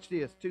name. Watch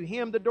this. To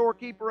him the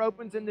doorkeeper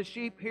opens, and the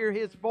sheep hear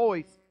his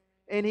voice.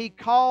 And he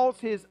calls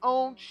his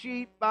own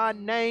sheep by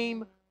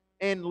name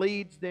and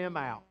leads them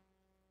out.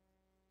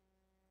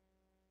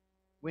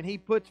 When he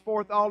puts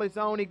forth all his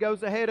own, he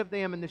goes ahead of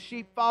them, and the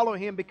sheep follow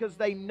him because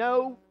they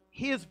know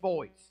his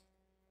voice.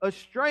 A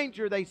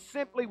stranger they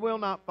simply will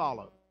not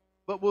follow,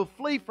 but will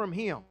flee from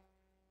him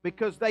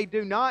because they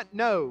do not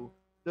know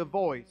the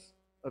voice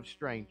of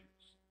strangers.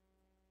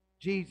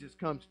 Jesus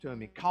comes to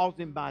him and calls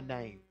him by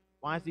name.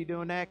 Why is he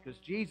doing that? Because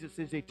Jesus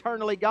is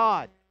eternally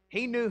God.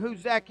 He knew who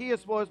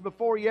Zacchaeus was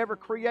before he ever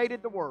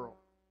created the world.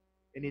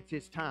 And it's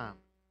his time.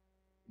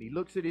 And he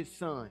looks at his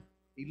son.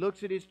 He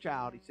looks at his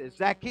child. He says,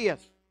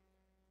 Zacchaeus,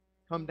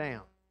 come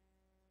down.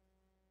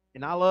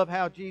 And I love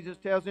how Jesus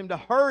tells him to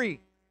hurry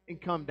and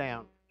come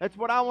down. That's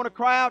what I want to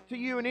cry out to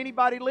you and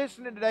anybody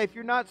listening today. If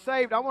you're not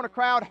saved, I want to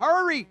cry out,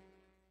 hurry.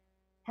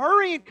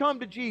 Hurry and come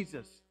to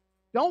Jesus.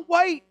 Don't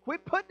wait.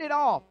 Quit putting it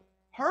off.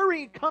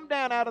 Hurry and come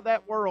down out of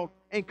that world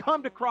and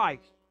come to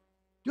Christ.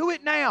 Do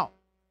it now.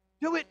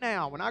 Do it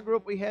now. When I grew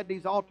up, we had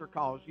these altar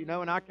calls, you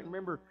know, and I can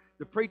remember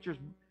the preachers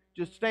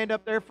just stand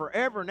up there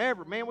forever and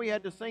ever. Man, we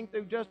had to sing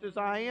through Just As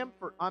I Am.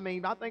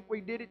 I think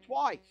we did it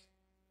twice.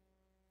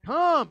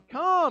 Come,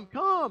 come,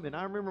 come. And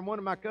I remember one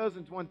of my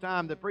cousins one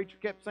time, the preacher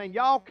kept saying,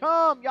 y'all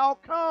come, y'all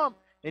come.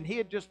 And he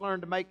had just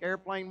learned to make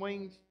airplane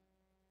wings.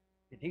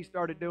 And he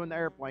started doing the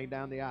airplane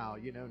down the aisle,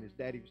 you know, and his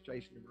daddy was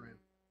chasing him around.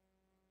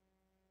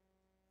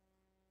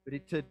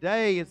 But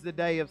today is the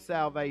day of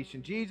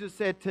salvation. Jesus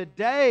said,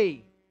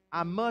 today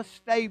I must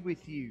stay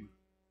with you.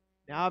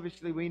 Now,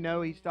 obviously, we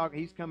know he's going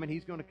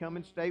to come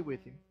and stay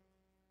with him.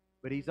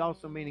 But he's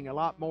also meaning a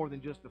lot more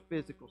than just a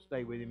physical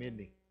stay with him, isn't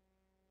he?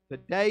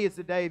 Today is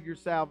the day of your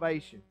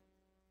salvation.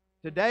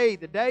 Today,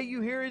 the day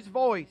you hear his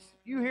voice,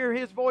 if you hear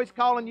his voice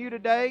calling you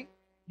today,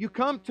 you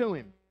come to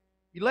him.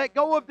 You let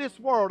go of this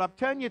world. I'm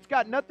telling you, it's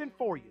got nothing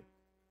for you.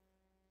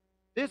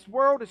 This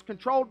world is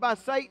controlled by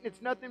Satan.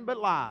 It's nothing but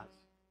lies.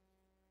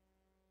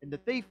 And the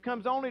thief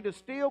comes only to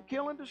steal,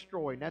 kill, and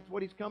destroy. And that's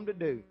what he's come to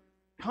do.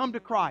 Come to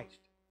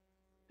Christ.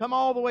 Come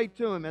all the way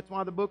to him. That's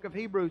why the book of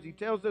Hebrews, he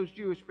tells those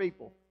Jewish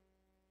people,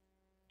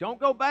 don't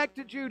go back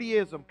to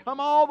Judaism. Come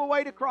all the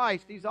way to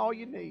Christ. He's all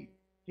you need.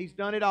 He's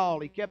done it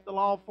all. He kept the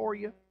law for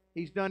you.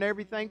 He's done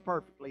everything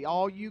perfectly.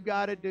 All you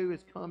got to do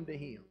is come to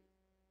him.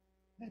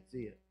 That's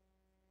it.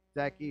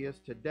 Zacchaeus,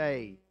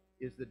 today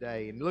is the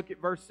day. And look at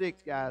verse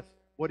 6, guys.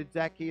 What did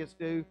Zacchaeus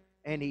do?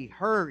 And he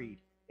hurried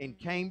and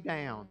came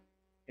down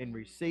and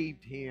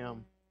received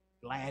him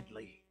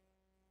gladly.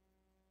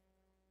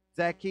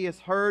 Zacchaeus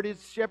heard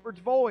his shepherd's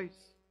voice.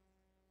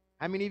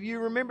 How many of you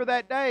remember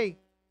that day?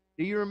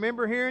 Do you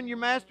remember hearing your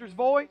master's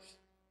voice?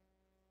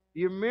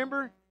 Do you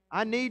remember,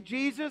 I need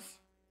Jesus?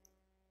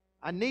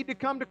 I need to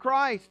come to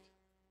Christ.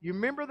 You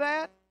remember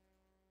that?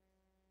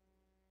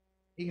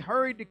 He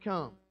hurried to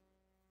come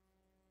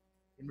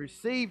and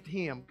received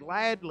him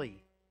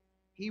gladly.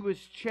 He was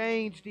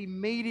changed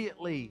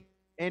immediately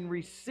and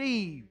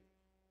received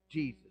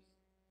Jesus.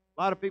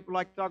 A lot of people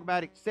like to talk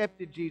about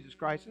accepted Jesus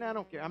Christ, and I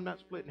don't care. I'm not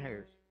splitting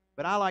hairs.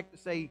 But I like to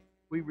say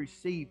we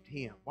received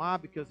him. Why?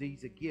 Because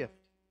he's a gift.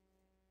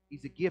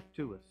 He's a gift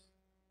to us.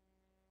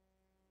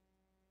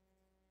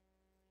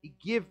 He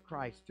gave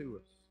Christ to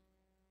us.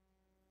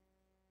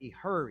 He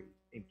hurried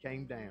and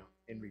came down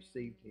and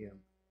received him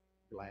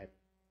gladly.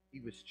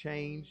 He was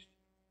changed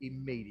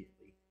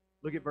immediately.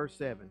 Look at verse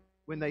 7.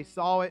 When they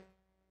saw it,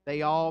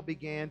 they all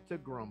began to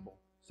grumble,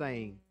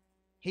 saying,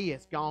 he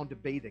has gone to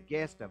be the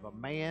guest of a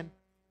man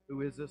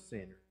who is a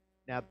sinner.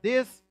 Now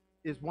this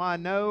is why I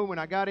know when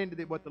I got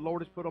into what the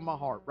Lord has put on my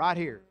heart. Right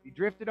here. If you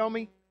drifted on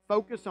me,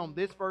 focus on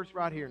this verse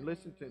right here and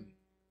listen to me.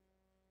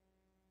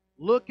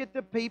 Look at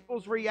the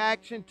people's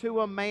reaction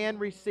to a man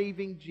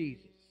receiving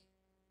Jesus.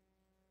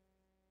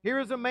 Here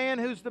is a man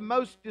who's the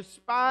most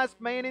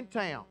despised man in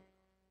town.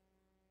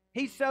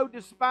 He's so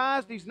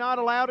despised he's not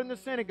allowed in the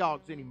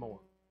synagogues anymore.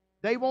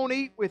 They won't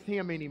eat with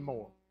him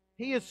anymore.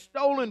 He is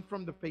stolen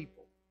from the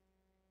people.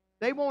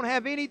 They won't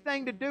have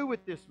anything to do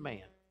with this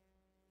man.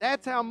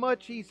 That's how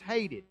much he's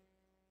hated.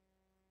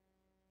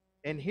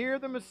 And here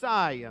the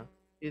Messiah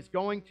is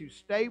going to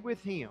stay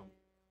with him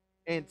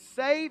and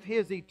save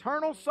his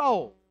eternal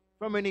soul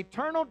from an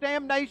eternal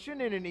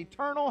damnation and an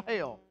eternal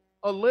hell,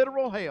 a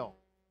literal hell.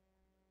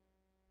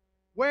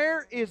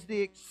 Where is the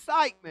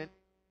excitement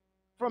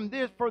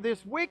for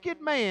this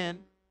wicked man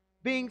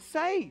being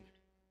saved?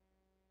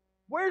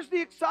 Where's the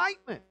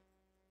excitement?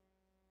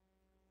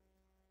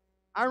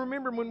 I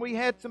remember when we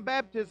had some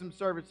baptism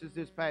services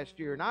this past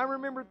year, and I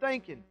remember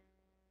thinking,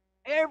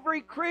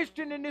 every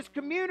Christian in this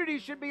community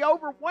should be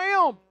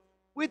overwhelmed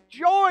with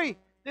joy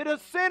that a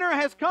sinner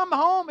has come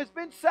home, has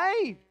been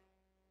saved.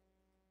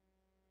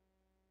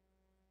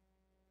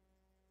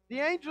 The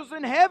angels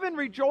in heaven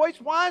rejoice.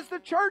 Why is the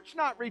church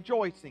not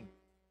rejoicing?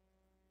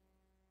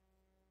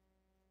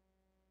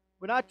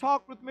 When I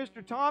talked with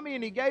Mr. Tommy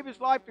and he gave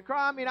his life to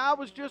Christ, I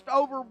was just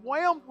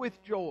overwhelmed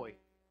with joy.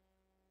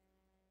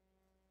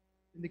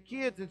 And the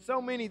kids and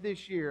so many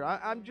this year.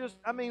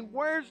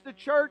 Where's the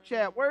church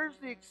at? Where's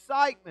the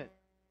excitement?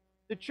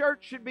 The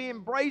church should be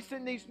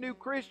embracing these new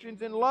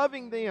Christians and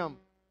loving them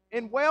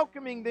and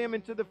welcoming them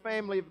into the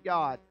family of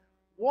God.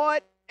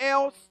 What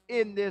else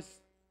in this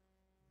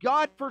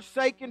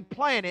God-forsaken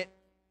planet,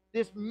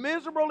 this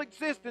miserable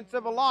existence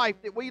of a life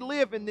that we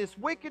live in this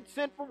wicked,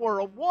 sinful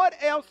world, what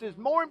else is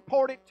more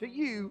important to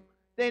you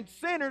than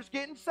sinners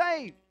getting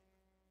saved?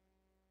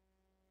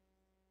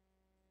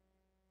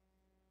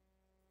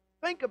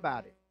 Think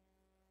about it.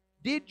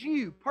 Did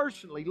you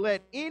personally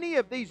let any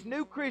of these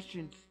new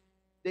Christians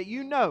that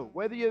you know,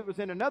 whether it was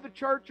in another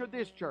church or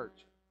this church,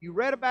 you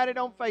read about it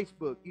on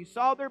Facebook, you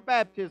saw their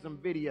baptism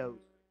videos,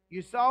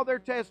 you saw their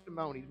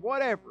testimonies,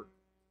 whatever,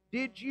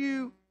 did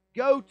you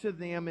go to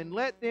them and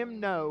let them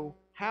know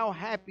how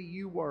happy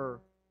you were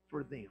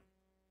for them?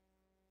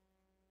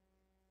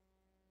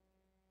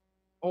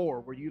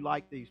 Or were you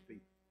like these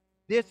people?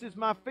 This is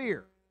my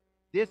fear.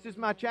 This is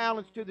my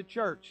challenge to the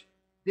church.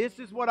 This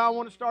is what I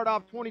want to start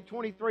off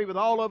 2023 with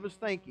all of us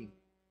thinking.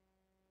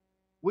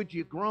 Would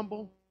you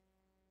grumble?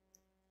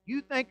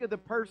 You think of the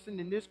person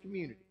in this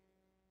community,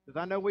 because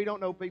I know we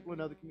don't know people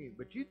in other communities,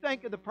 but you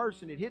think of the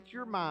person that hits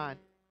your mind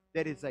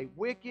that is a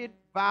wicked,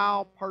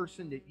 vile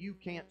person that you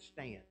can't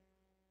stand.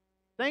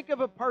 Think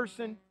of a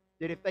person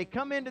that if they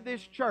come into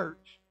this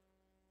church,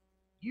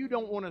 you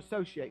don't want to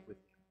associate with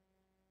them.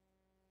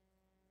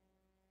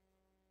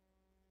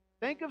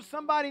 Think of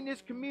somebody in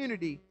this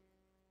community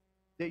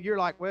that you're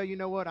like, well, you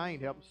know what? I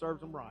ain't helping, serves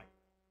them right.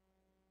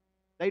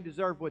 They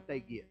deserve what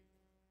they get.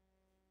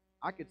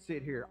 I could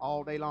sit here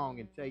all day long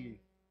and tell you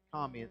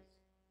comments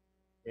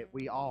that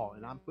we all,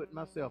 and I'm putting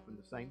myself in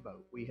the same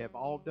boat, we have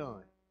all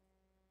done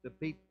the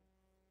people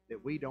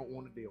that we don't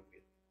want to deal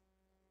with.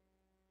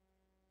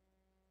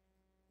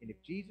 And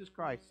if Jesus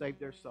Christ saved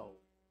their soul,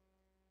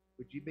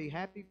 would you be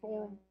happy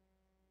for them,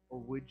 or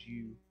would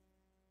you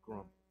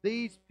grumble?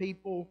 These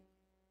people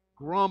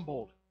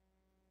grumbled.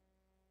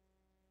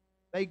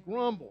 They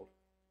grumbled,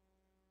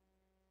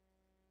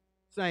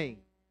 saying,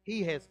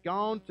 he has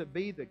gone to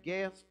be the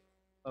guest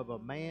of a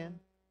man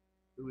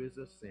who is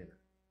a sinner.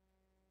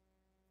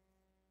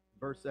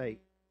 Verse 8.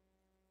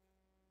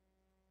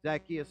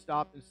 Zacchaeus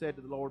stopped and said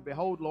to the Lord,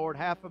 behold, Lord,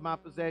 half of my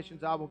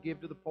possessions I will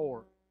give to the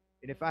poor.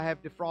 And if I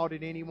have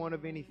defrauded anyone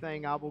of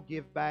anything, I will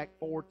give back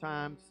 4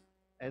 times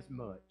as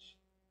much.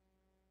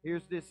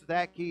 Here's this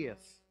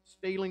Zacchaeus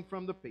stealing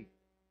from the people.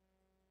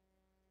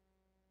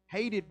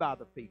 Hated by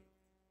the people.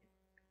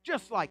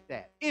 Just like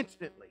that,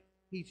 instantly,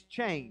 he's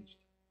changed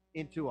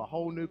into a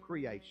whole new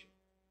creation.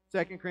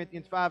 2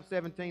 Corinthians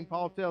 5:17,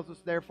 Paul tells us,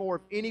 therefore,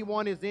 if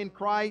anyone is in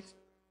Christ,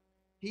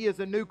 he is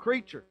a new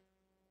creature.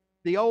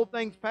 The old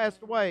things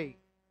passed away.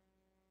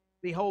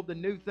 Behold, the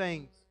new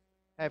things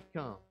have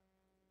come.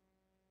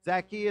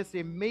 Zacchaeus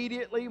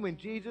immediately, when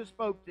Jesus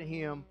spoke to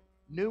him,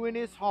 knew in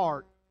his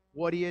heart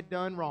what he had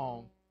done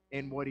wrong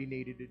and what he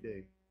needed to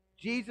do.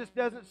 Jesus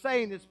doesn't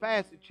say in this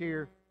passage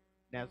here,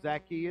 now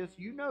Zacchaeus,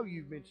 you know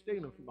you've been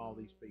stealing from all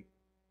these people.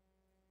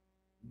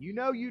 You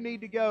know you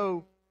need to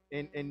go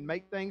and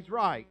make things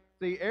right.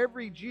 See,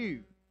 every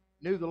Jew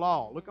knew the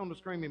law. Look on the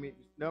screen with me,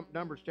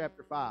 Numbers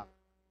chapter 5.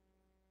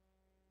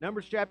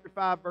 Numbers chapter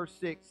 5 verse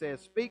 6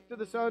 says, "Speak to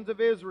the sons of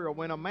Israel,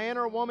 when a man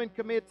or a woman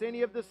commits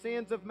any of the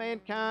sins of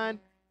mankind,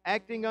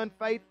 acting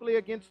unfaithfully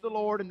against the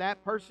Lord, and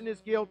that person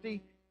is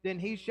guilty, then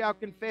he shall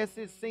confess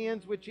his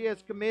sins which he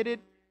has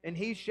committed, and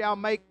he shall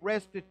make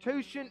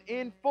restitution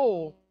in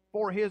full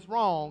for his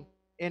wrong,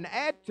 and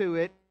add to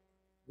it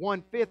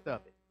 1/5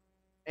 of it,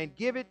 and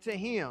give it to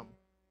him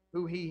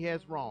who he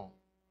has wronged."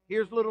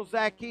 Here's little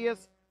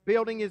Zacchaeus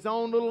building his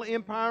own little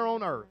empire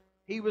on earth.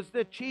 He was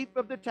the chief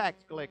of the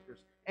tax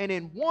collectors. And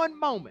in one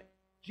moment,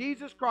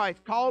 Jesus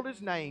Christ called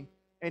his name,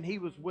 and he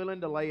was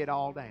willing to lay it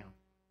all down.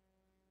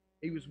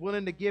 He was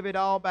willing to give it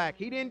all back.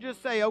 He didn't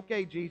just say,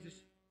 "Okay,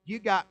 Jesus, you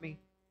got me.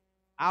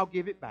 I'll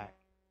give it back."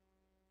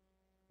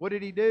 What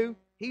did he do?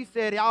 He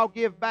said, "I'll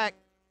give back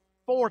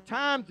 4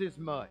 times as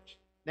much."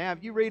 Now,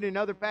 if you read in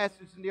other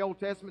passages in the Old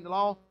Testament, the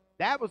law,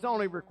 that was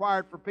only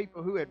required for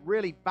people who had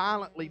really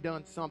violently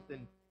done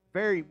something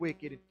very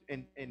wicked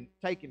and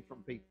taken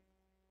from people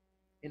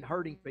and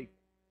hurting people.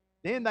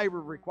 Then they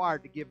were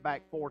required to give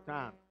back 4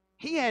 times.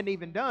 He hadn't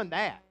even done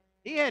that.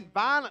 He hadn't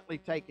violently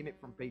taken it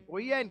from people.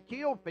 He hadn't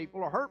killed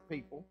people or hurt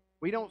people.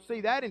 We don't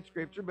see that in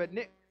Scripture,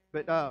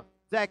 but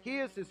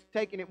Zacchaeus is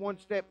taking it one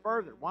step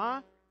further.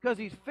 Why? Because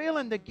he's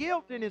feeling the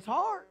guilt in his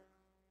heart.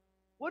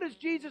 What does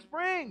Jesus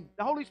bring?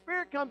 The Holy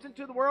Spirit comes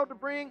into the world to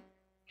bring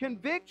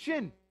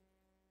conviction.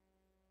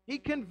 He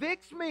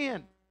convicts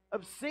men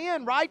of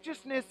sin,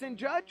 righteousness, and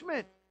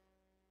judgment.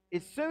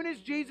 As soon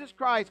as Jesus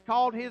Christ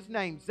called his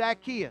name,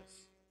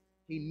 Zacchaeus,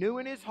 he knew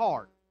in his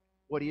heart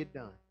what he had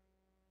done.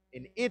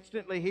 And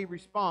instantly he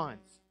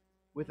responds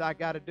with, "I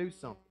got to do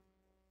something.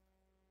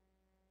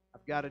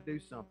 I've got to do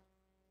something."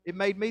 It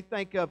made me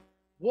think of,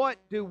 what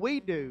do we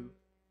do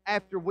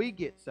after we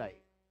get saved?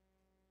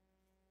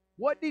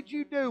 What did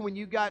you do when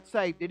you got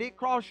saved? Did it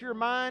cross your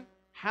mind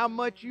how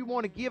much you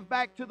want to give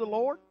back to the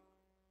Lord?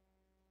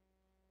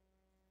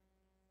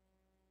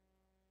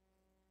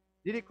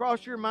 Did it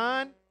cross your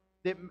mind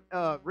that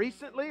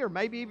recently, or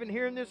maybe even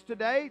hearing this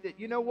today, that,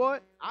 you know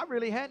what, I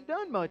really hadn't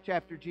done much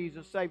after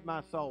Jesus saved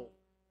my soul?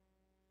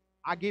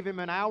 I give him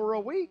an hour a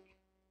week.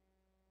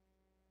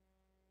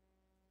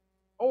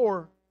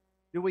 Or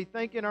do we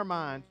think in our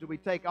minds, do we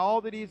take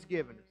all that he's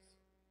given us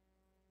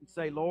and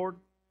say, "Lord,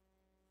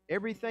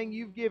 everything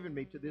you've given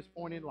me to this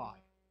point in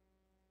life,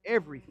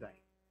 everything,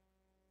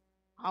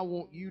 I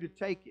want you to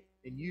take it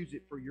and use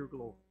it for your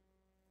glory.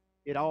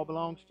 It all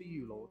belongs to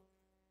you, Lord.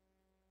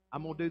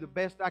 I'm going to do the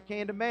best I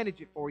can to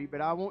manage it for you,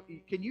 but I want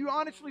you." Can you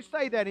honestly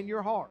say that in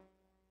your heart?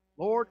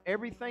 "Lord,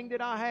 everything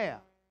that I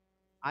have,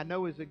 I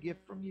know is a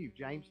gift from you."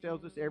 James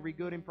tells us every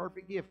good and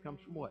perfect gift comes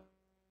from what?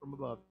 From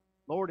above.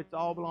 Lord, it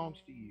all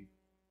belongs to you.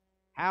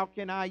 How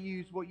can I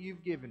use what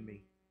you've given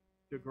me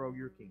to grow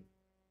your kingdom?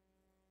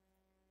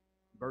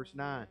 Verse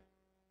 9,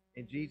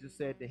 "And Jesus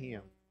said to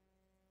him,"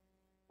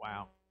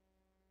 wow.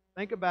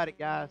 Think about it,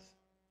 guys.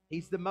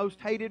 He's the most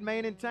hated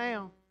man in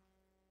town.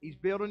 He's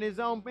building his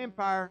own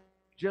empire.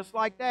 Just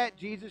like that,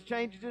 Jesus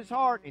changes his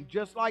heart. And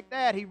just like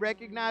that, he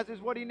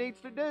recognizes what he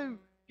needs to do.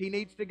 He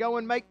needs to go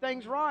and make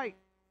things right.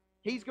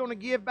 He's going to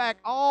give back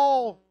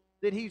all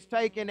that he's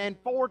taken and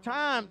 4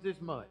 times as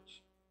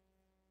much.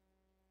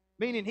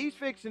 Meaning he's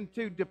fixing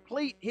to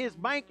deplete his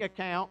bank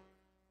account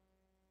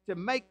to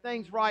make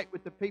things right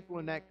with the people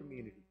in that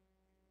community.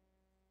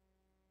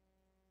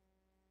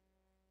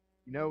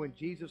 You know, and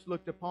Jesus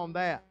looked upon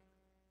that.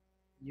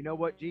 You know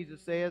what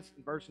Jesus says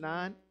in verse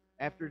 9?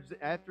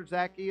 After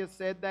Zacchaeus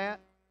said that,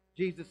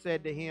 Jesus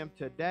said to him,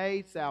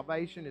 "Today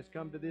salvation has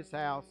come to this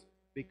house,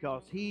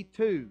 because he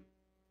too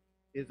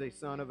is a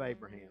son of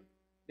Abraham."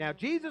 Now,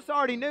 Jesus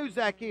already knew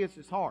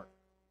Zacchaeus' heart.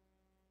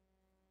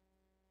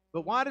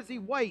 But why does he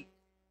wait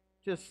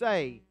to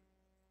say,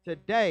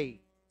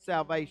 "Today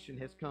salvation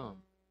has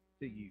come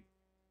to you"?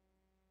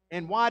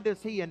 And why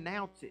does he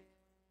announce it?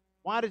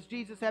 Why does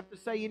Jesus have to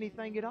say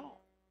anything at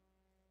all?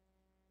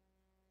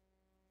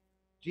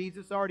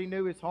 Jesus already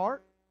knew his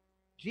heart.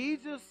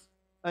 Jesus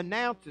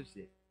announces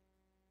it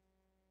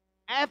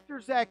after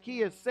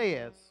Zacchaeus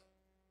says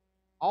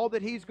all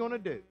that he's going to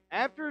do.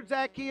 After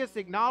Zacchaeus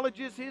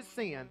acknowledges his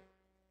sin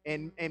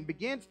and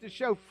begins to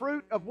show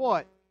fruit of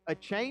what? A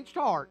changed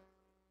heart,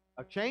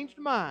 a changed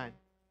mind,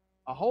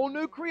 a whole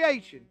new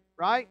creation,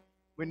 right?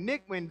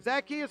 When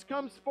Zacchaeus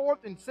comes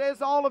forth and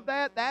says all of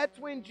that, that's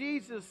when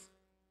Jesus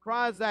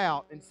cries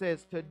out and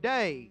says,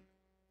 "Today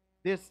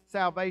this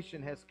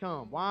salvation has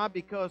come." Why?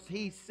 Because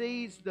he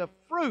sees the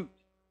fruit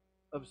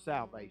of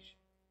salvation.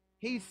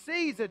 He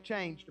sees a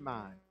changed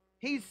mind.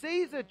 He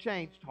sees a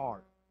changed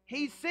heart.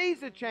 He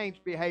sees a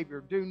changed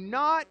behavior. Do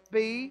not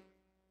be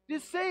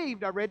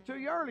deceived. I read to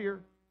you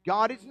earlier,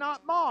 God is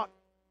not mocked.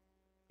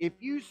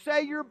 If you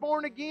say you're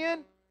born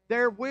again,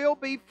 there will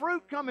be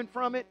fruit coming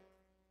from it.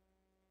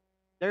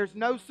 There's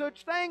no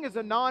such thing as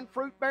a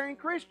non-fruit-bearing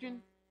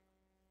Christian.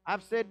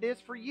 I've said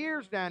this for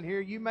years down here.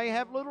 You may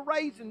have little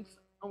raisins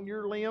on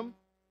your limb,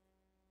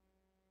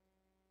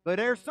 but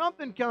there's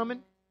something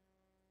coming.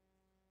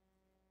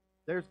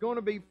 There's going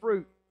to be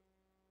fruit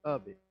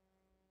of it.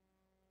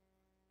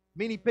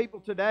 Many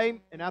people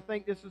today, and I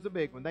think this is a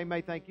big one, they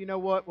may think, you know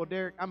what, well,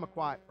 Derek, I'm a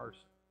quiet person.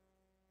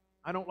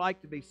 I don't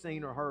like to be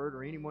seen or heard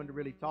or anyone to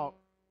really talk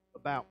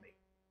about me.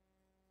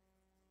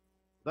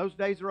 Those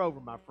days are over,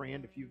 my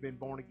friend, if you've been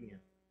born again.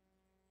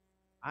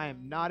 I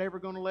am not ever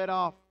going to let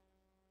off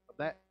of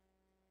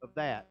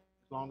that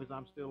as long as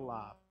I'm still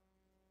alive.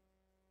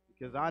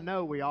 Because I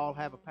know we all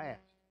have a past.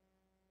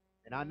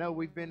 And I know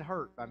we've been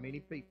hurt by many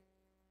people.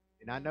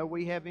 And I know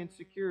we have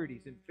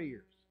insecurities and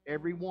fears.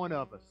 Every one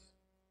of us.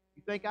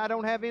 You think I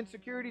don't have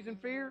insecurities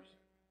and fears?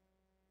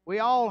 We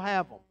all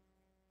have them.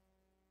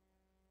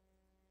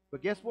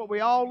 But guess what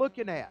we're all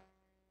looking at?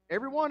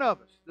 Every one of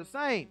us, the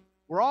same.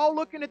 We're all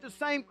looking at the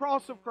same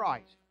cross of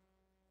Christ.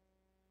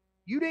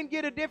 You didn't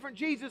get a different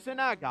Jesus than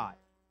I got.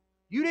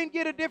 You didn't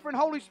get a different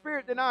Holy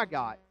Spirit than I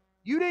got.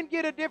 You didn't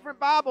get a different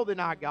Bible than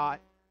I got.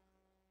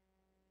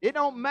 It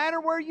don't matter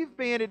where you've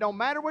been. It don't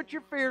matter what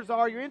your fears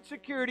are, your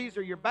insecurities,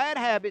 or your bad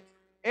habits.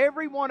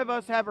 Every one of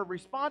us have a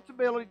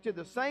responsibility to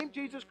the same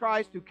Jesus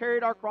Christ who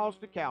carried our cross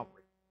to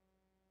Calvary.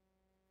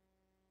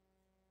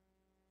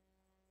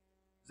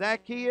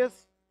 Zacchaeus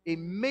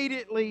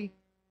immediately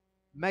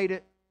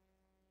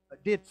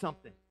did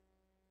something.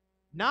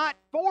 Not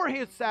for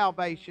his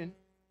salvation,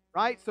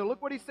 right? So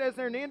look what he says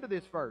there in the end of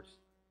this verse.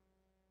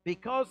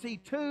 Because he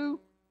too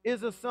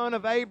is a son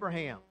of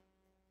Abraham.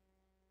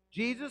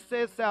 Jesus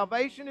says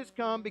salvation has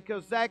come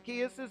because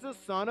Zacchaeus is a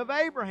son of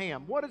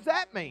Abraham. What does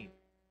that mean?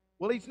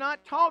 Well, he's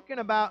not talking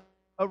about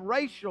a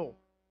racial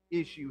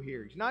issue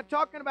here. He's not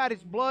talking about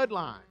his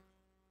bloodline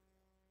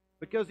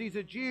because he's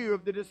a Jew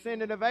of the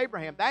descendant of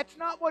Abraham. That's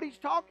not what he's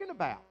talking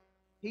about.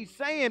 He's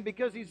saying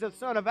because he's a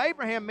son of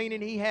Abraham,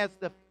 meaning he has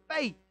the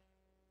faith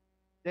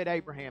that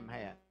Abraham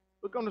had.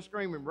 Look on the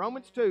screen in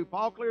Romans 2.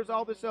 Paul clears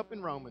all this up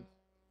in Romans.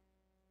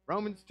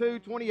 Romans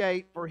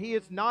 2:28, for he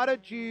is not a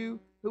Jew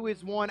who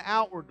is one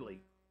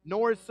outwardly,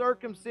 nor is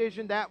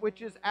circumcision that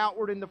which is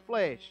outward in the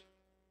flesh,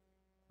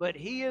 but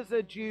he is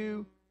a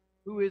Jew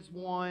who is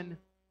one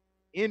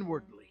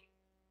inwardly.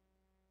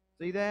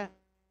 See that?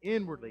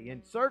 Inwardly.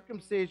 And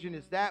circumcision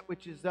is that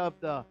which is of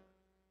the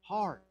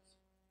heart.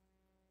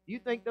 Do you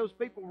think those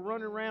people were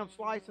running around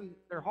slicing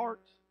their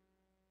hearts?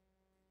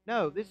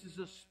 No, this is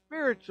a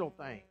spiritual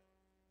thing.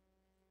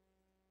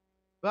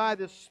 By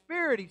the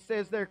Spirit, he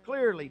says there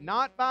clearly,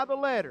 not by the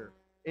letter.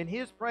 And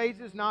his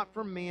praise is not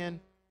from men,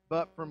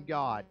 but from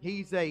God.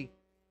 He's a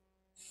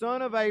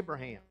son of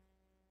Abraham,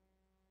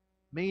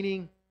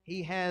 meaning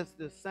he has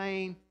the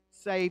same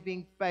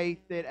saving faith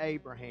that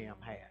Abraham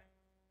had.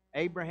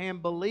 Abraham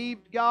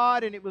believed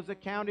God, and it was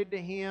accounted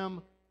to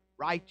him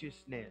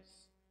righteousness.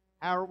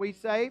 How are we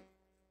saved?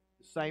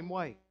 The same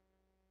way.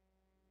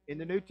 In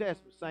the New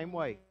Testament, same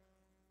way.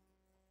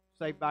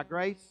 Saved by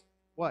grace,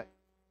 what?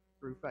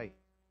 Through faith.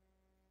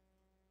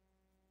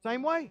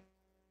 Same way.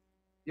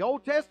 The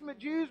Old Testament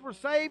Jews were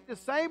saved the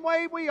same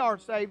way we are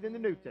saved in the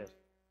New Testament.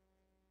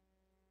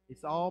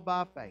 It's all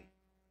by faith.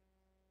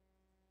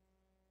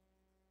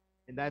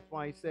 And that's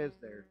why he says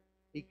there,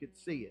 he could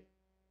see it.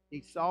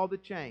 He saw the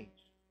change.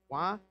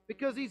 Why?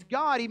 Because he's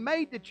God. He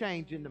made the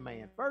change in the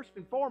man, first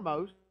and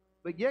foremost.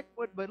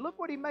 But look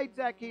what he made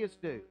Zacchaeus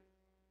do.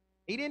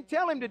 He didn't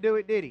tell him to do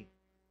it, did he?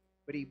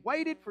 But he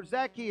waited for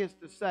Zacchaeus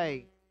to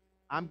say,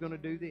 I'm going to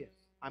do this.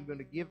 I'm going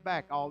to give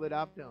back all that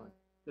I've done.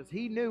 Because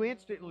he knew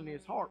instantly in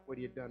his heart what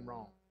he had done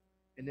wrong.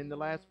 And then the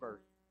last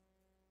verse.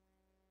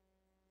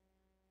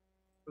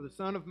 For the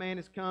Son of Man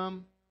has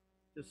come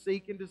to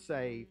seek and to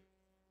save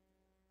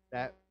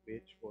that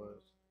which was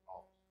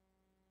lost.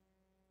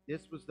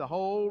 This was the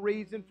whole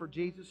reason for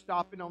Jesus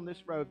stopping on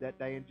this road that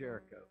day in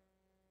Jericho.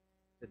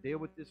 To deal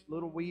with this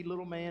wee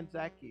little man,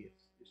 Zacchaeus,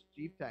 this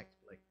chief tax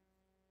collector.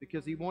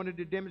 Because he wanted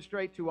to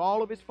demonstrate to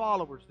all of his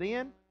followers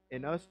then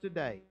and us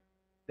today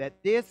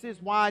that this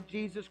is why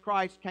Jesus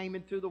Christ came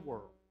into the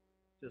world,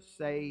 to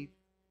save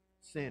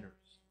sinners.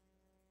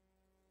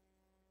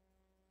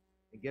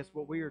 And guess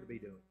what we are to be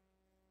doing?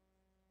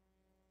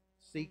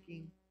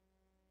 Seeking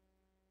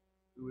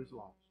who is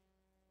lost.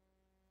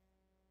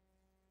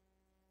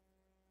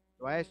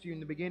 So I asked you in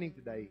the beginning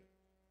today,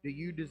 do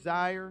you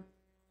desire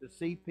to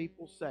see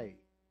people saved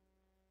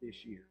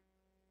this year?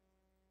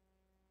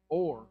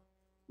 Or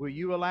will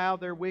you allow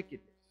their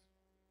wickedness?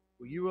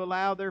 Will you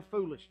allow their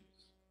foolishness?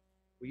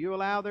 Will you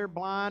allow their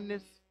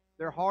blindness,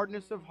 their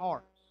hardness of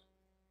hearts,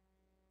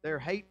 their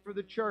hate for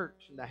the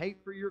church and the hate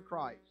for your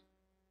Christ?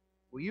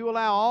 Will you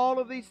allow all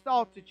of these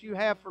thoughts that you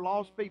have for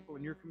lost people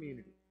in your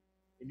community,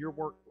 in your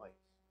workplace?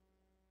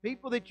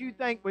 People that you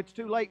think, well, it's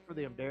too late for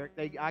them, Derek.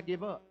 I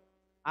give up.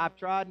 I've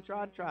tried and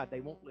tried and tried. They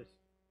won't listen.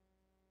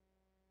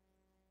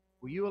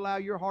 Will you allow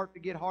your heart to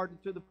get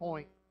hardened to the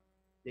point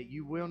that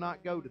you will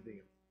not go to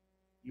them?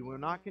 You will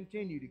not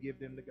continue to give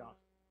them the gospel.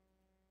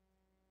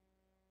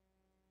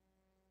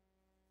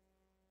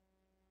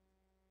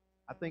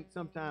 I think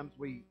sometimes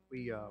when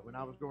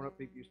I was growing up,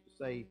 people used to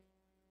say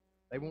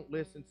they won't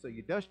listen, so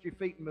you dust your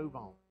feet and move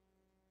on.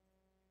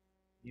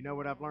 You know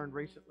what I've learned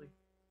recently?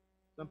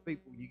 Some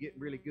people, you get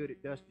really good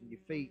at dusting your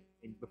feet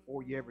and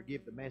before you ever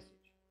give the message.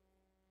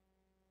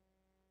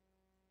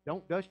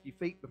 Don't dust your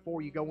feet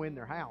before you go in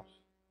their house.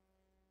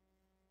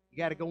 You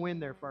got to go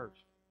in there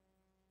first.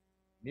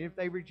 And if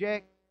they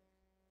reject,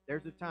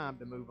 there's a time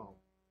to move on.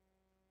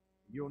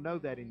 You'll know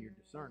that in your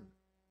discernment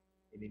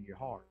and in your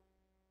heart.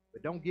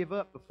 But don't give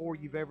up before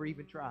you've ever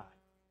even tried.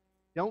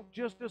 Don't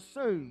just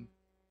assume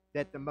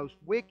that the most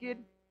wicked,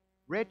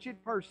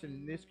 wretched person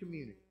in this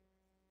community,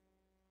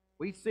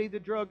 we see the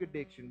drug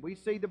addiction, we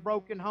see the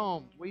broken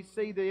homes, we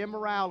see the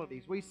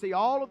immoralities, we see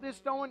all of this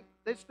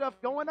stuff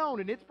going on,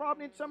 and it's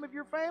probably in some of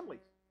your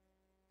families.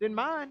 It's in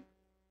mine.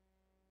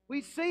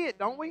 We see it,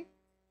 don't we?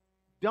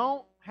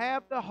 Don't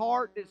have the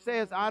heart that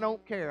says, I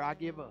don't care, I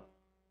give up.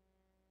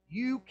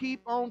 You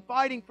keep on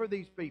fighting for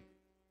these people.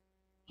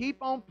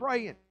 Keep on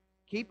praying.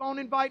 Keep on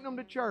inviting them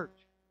to church.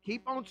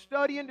 Keep on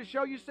studying to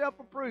show yourself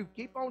approved.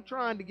 Keep on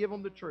trying to give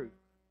them the truth.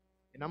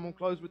 And I'm going to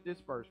close with this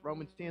verse,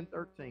 Romans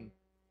 10:13.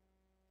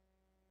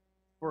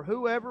 For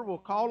whoever will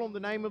call on the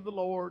name of the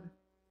Lord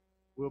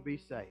will be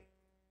saved.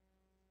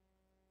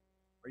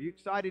 Are you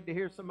excited to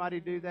hear somebody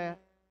do that?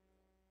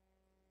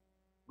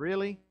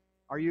 Really?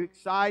 Are you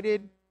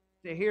excited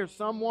to hear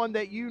someone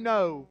that you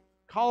know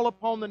call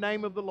upon the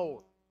name of the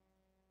Lord?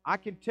 I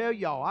can tell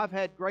y'all, I've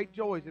had great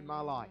joys in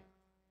my life.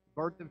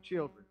 Birth of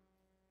children,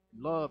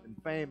 love and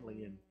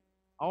family, and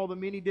all the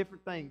many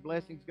different things,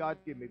 blessings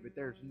God's given me. But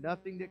there's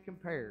nothing that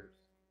compares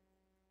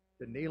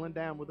to kneeling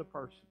down with a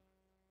person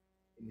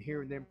and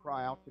hearing them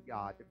cry out to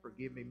God to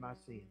forgive me my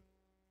sins.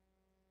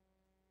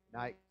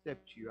 And I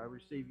accept you. I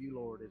receive you,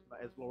 Lord,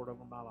 as Lord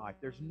over my life.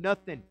 There's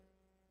nothing,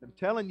 I'm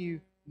telling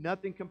you,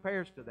 nothing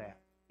compares to that.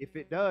 If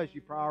it does,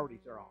 your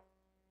priorities are off.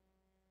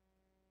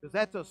 Because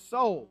that's a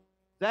soul.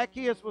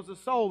 Zacchaeus was a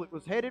soul that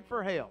was headed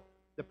for hell.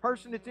 The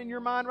person that's in your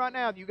mind right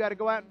now that you got to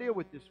go out and deal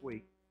with this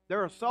week,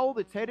 they're a soul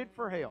that's headed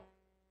for hell.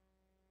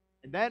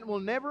 And that will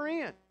never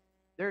end.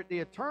 The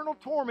eternal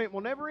torment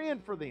will never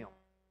end for them.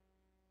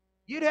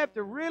 You'd have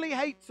to really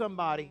hate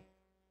somebody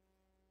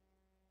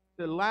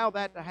to allow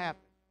that to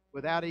happen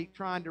without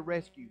trying to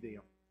rescue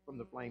them from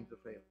the flames of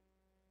hell.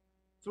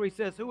 So he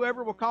says,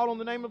 whoever will call on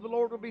the name of the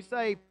Lord will be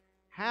saved.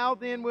 How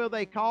then will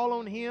they call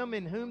on him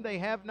in whom they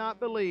have not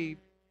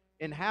believed?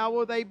 And how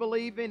will they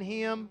believe in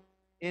him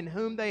in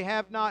whom they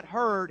have not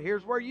heard?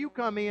 Here's where you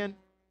come in.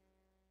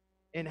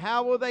 And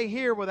how will they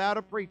hear without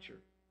a preacher?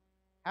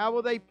 How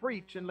will they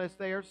preach unless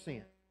they are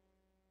sent?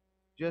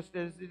 Just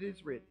as it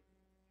is written,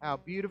 how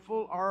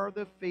beautiful are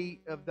the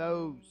feet of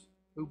those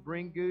who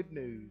bring good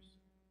news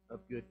of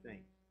good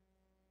things.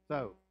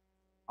 So,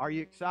 are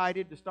you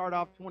excited to start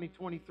off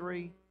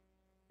 2023?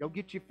 Go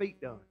get your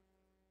feet done.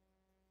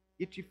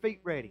 Get your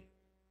feet ready.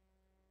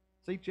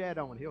 See Chad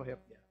Owen, he'll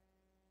help you out.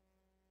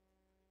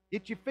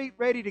 Get your feet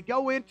ready to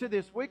go into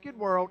this wicked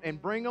world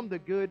and bring them the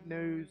good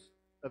news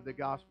of the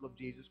gospel of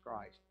Jesus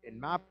Christ. And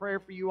my prayer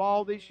for you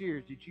all this year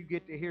is that you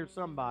get to hear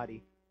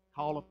somebody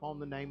call upon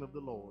the name of the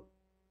Lord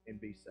and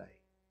be saved.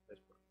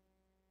 Let's pray.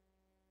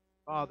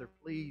 Father,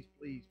 please,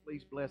 please,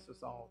 please bless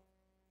us all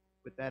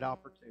with that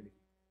opportunity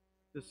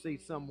to see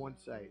someone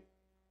saved.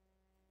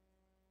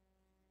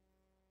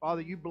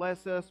 Father, you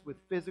bless us with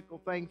physical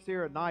things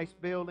here, a nice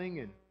building,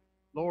 and,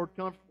 Lord,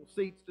 comfortable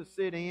seats to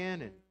sit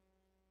in, and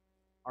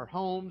our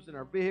homes and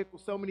our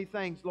vehicles, so many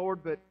things,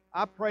 Lord. But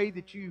I pray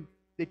that you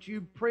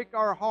prick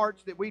our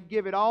hearts, that we'd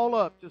give it all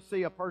up to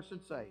see a person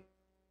saved.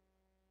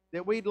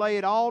 That we'd lay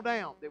it all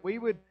down. That we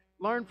would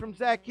learn from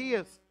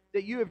Zacchaeus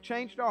that you have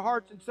changed our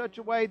hearts in such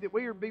a way that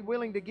we would be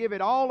willing to give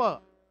it all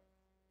up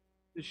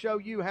to show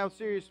you how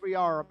serious we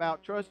are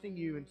about trusting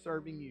you and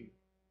serving you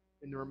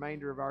in the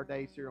remainder of our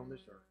days here on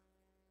this earth.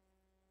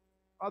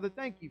 Father,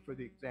 thank you for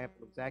the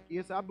example of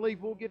Zacchaeus. I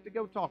believe we'll get to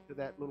go talk to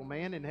that little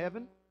man in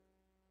heaven.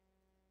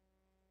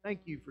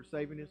 Thank you for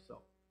saving his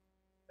soul.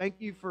 Thank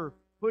you for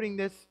putting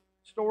this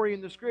story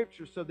in the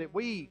Scripture so that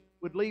we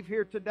would leave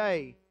here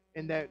today,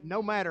 and that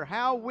no matter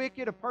how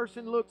wicked a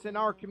person looks in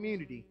our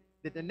community,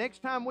 that the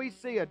next time we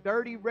see a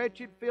dirty,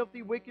 wretched,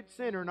 filthy, wicked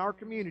sinner in our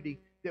community,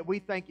 that we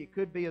think it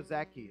could be a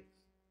Zacchaeus.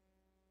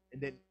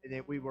 And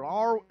that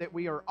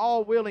we are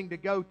all willing to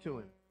go to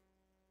him,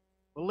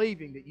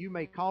 believing that you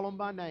may call them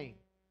by name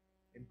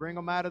and bring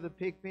them out of the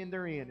pig pen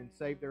they're in and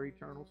save their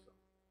eternal soul.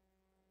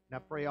 And I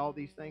pray all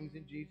these things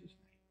in Jesus' name.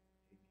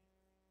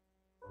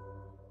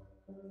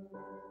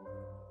 Amen.